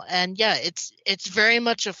now. And yeah, it's very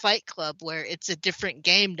much a Fight Club where it's a different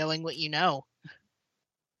game knowing what you know.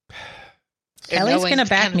 Ellie's going to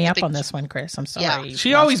back me up on this one, Chris. I'm sorry. Yeah.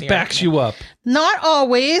 She always backs you up. Not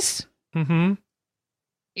always. Mm-hmm.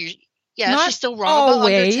 Not she's still wrong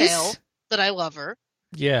always. About Undertale, but I love her.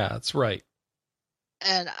 Yeah, that's right.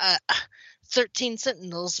 And 13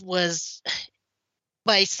 Sentinels was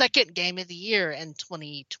my second game of the year in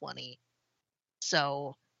 2020.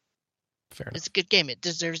 So it's a good game. It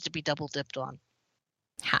deserves to be double dipped on.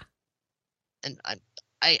 Ha. And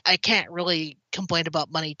I can't really complain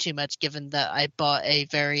about money too much, given that I bought a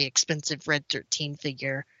very expensive Red 13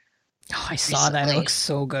 figure. Oh, I saw that. It looks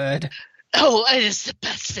so good. Oh, it is the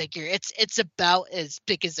best figure. It's about as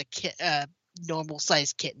big as a normal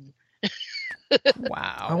sized kitten.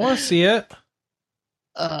 Wow. I want to see it.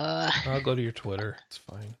 I'll go to your Twitter. It's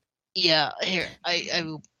fine. Yeah, here I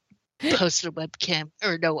will post a webcam.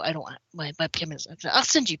 Or no, I don't. My webcam is. I'll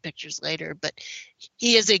send you pictures later. But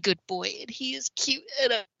he is a good boy, and he is cute,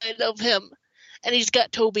 and I love him. And he's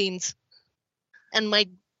got toe beans. And my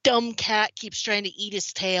dumb cat keeps trying to eat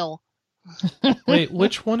his tail. Wait,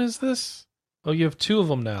 which one is this? Oh, you have two of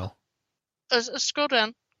them now. Scroll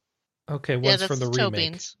down. Okay, Yeah, one's from the that's toe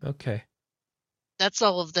remake. beans. Okay. That's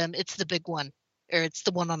all of them. It's the big one, or it's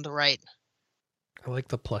the one on the right. I like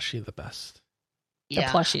the plushie the best. The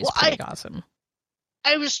Yeah. plushie is Well, pretty awesome.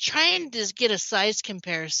 I was trying to get a size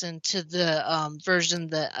comparison to the version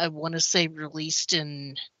that I want to say released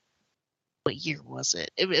in what year was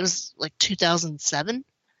it? It was like 2007,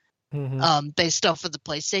 based off of the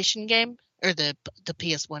PlayStation game or the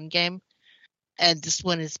PS1 game, and this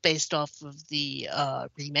one is based off of the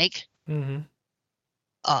remake.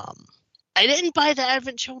 I didn't buy the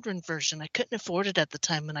Advent Children version. I couldn't afford it at the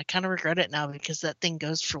time, and I kind of regret it now because that thing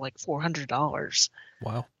goes for like $400.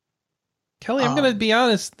 Wow. Kelly, I'm going to be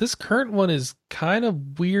honest. This current one is kind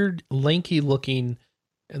of weird, lanky looking,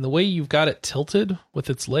 and the way you've got it tilted with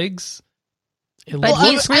its legs. But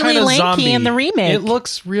he's really lanky zombie. In the remake. It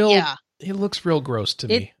looks real. Yeah. It looks real gross to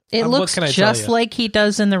me. It looks just like he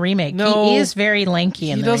does in the remake. No, he is very lanky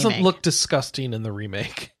in the remake. He doesn't look disgusting in the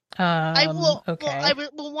remake. Okay. Well,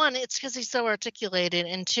 one, it's because he's so articulated,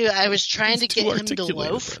 and two, I was trying to get him to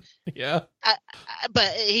loaf. Yeah.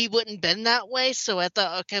 But he wouldn't bend that way, so I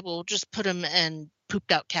thought, okay, we'll just put him in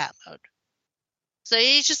pooped out cat mode. So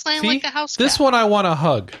he's just laying like a house cat. This one I want to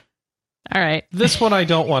hug. All right. This one I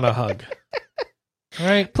don't want to hug. All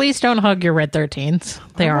right. Please don't hug your Red 13s.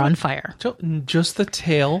 They are on fire. Just the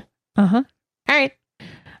tail. All right.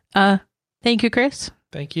 Thank you, Chris.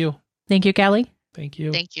 Thank you. Thank you, Callie. Thank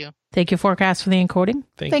you. Thank you. Thank you, Forecast, for the encoding.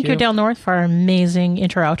 Thank you, Del North, for our amazing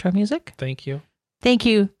intro-outro music. Thank you. Thank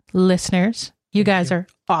you, listeners. You guys are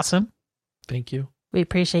awesome. Thank you. We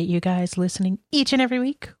appreciate you guys listening each and every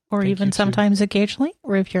week, or even sometimes occasionally,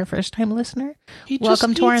 or if you're a first-time listener,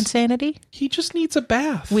 welcome to our insanity. He just needs a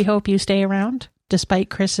bath. We hope you stay around, despite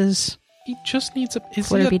Chris's... He just needs a... Is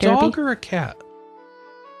he a dog or a cat?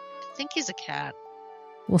 I think he's a cat.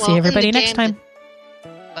 We'll see everybody next time.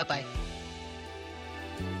 Bye-bye.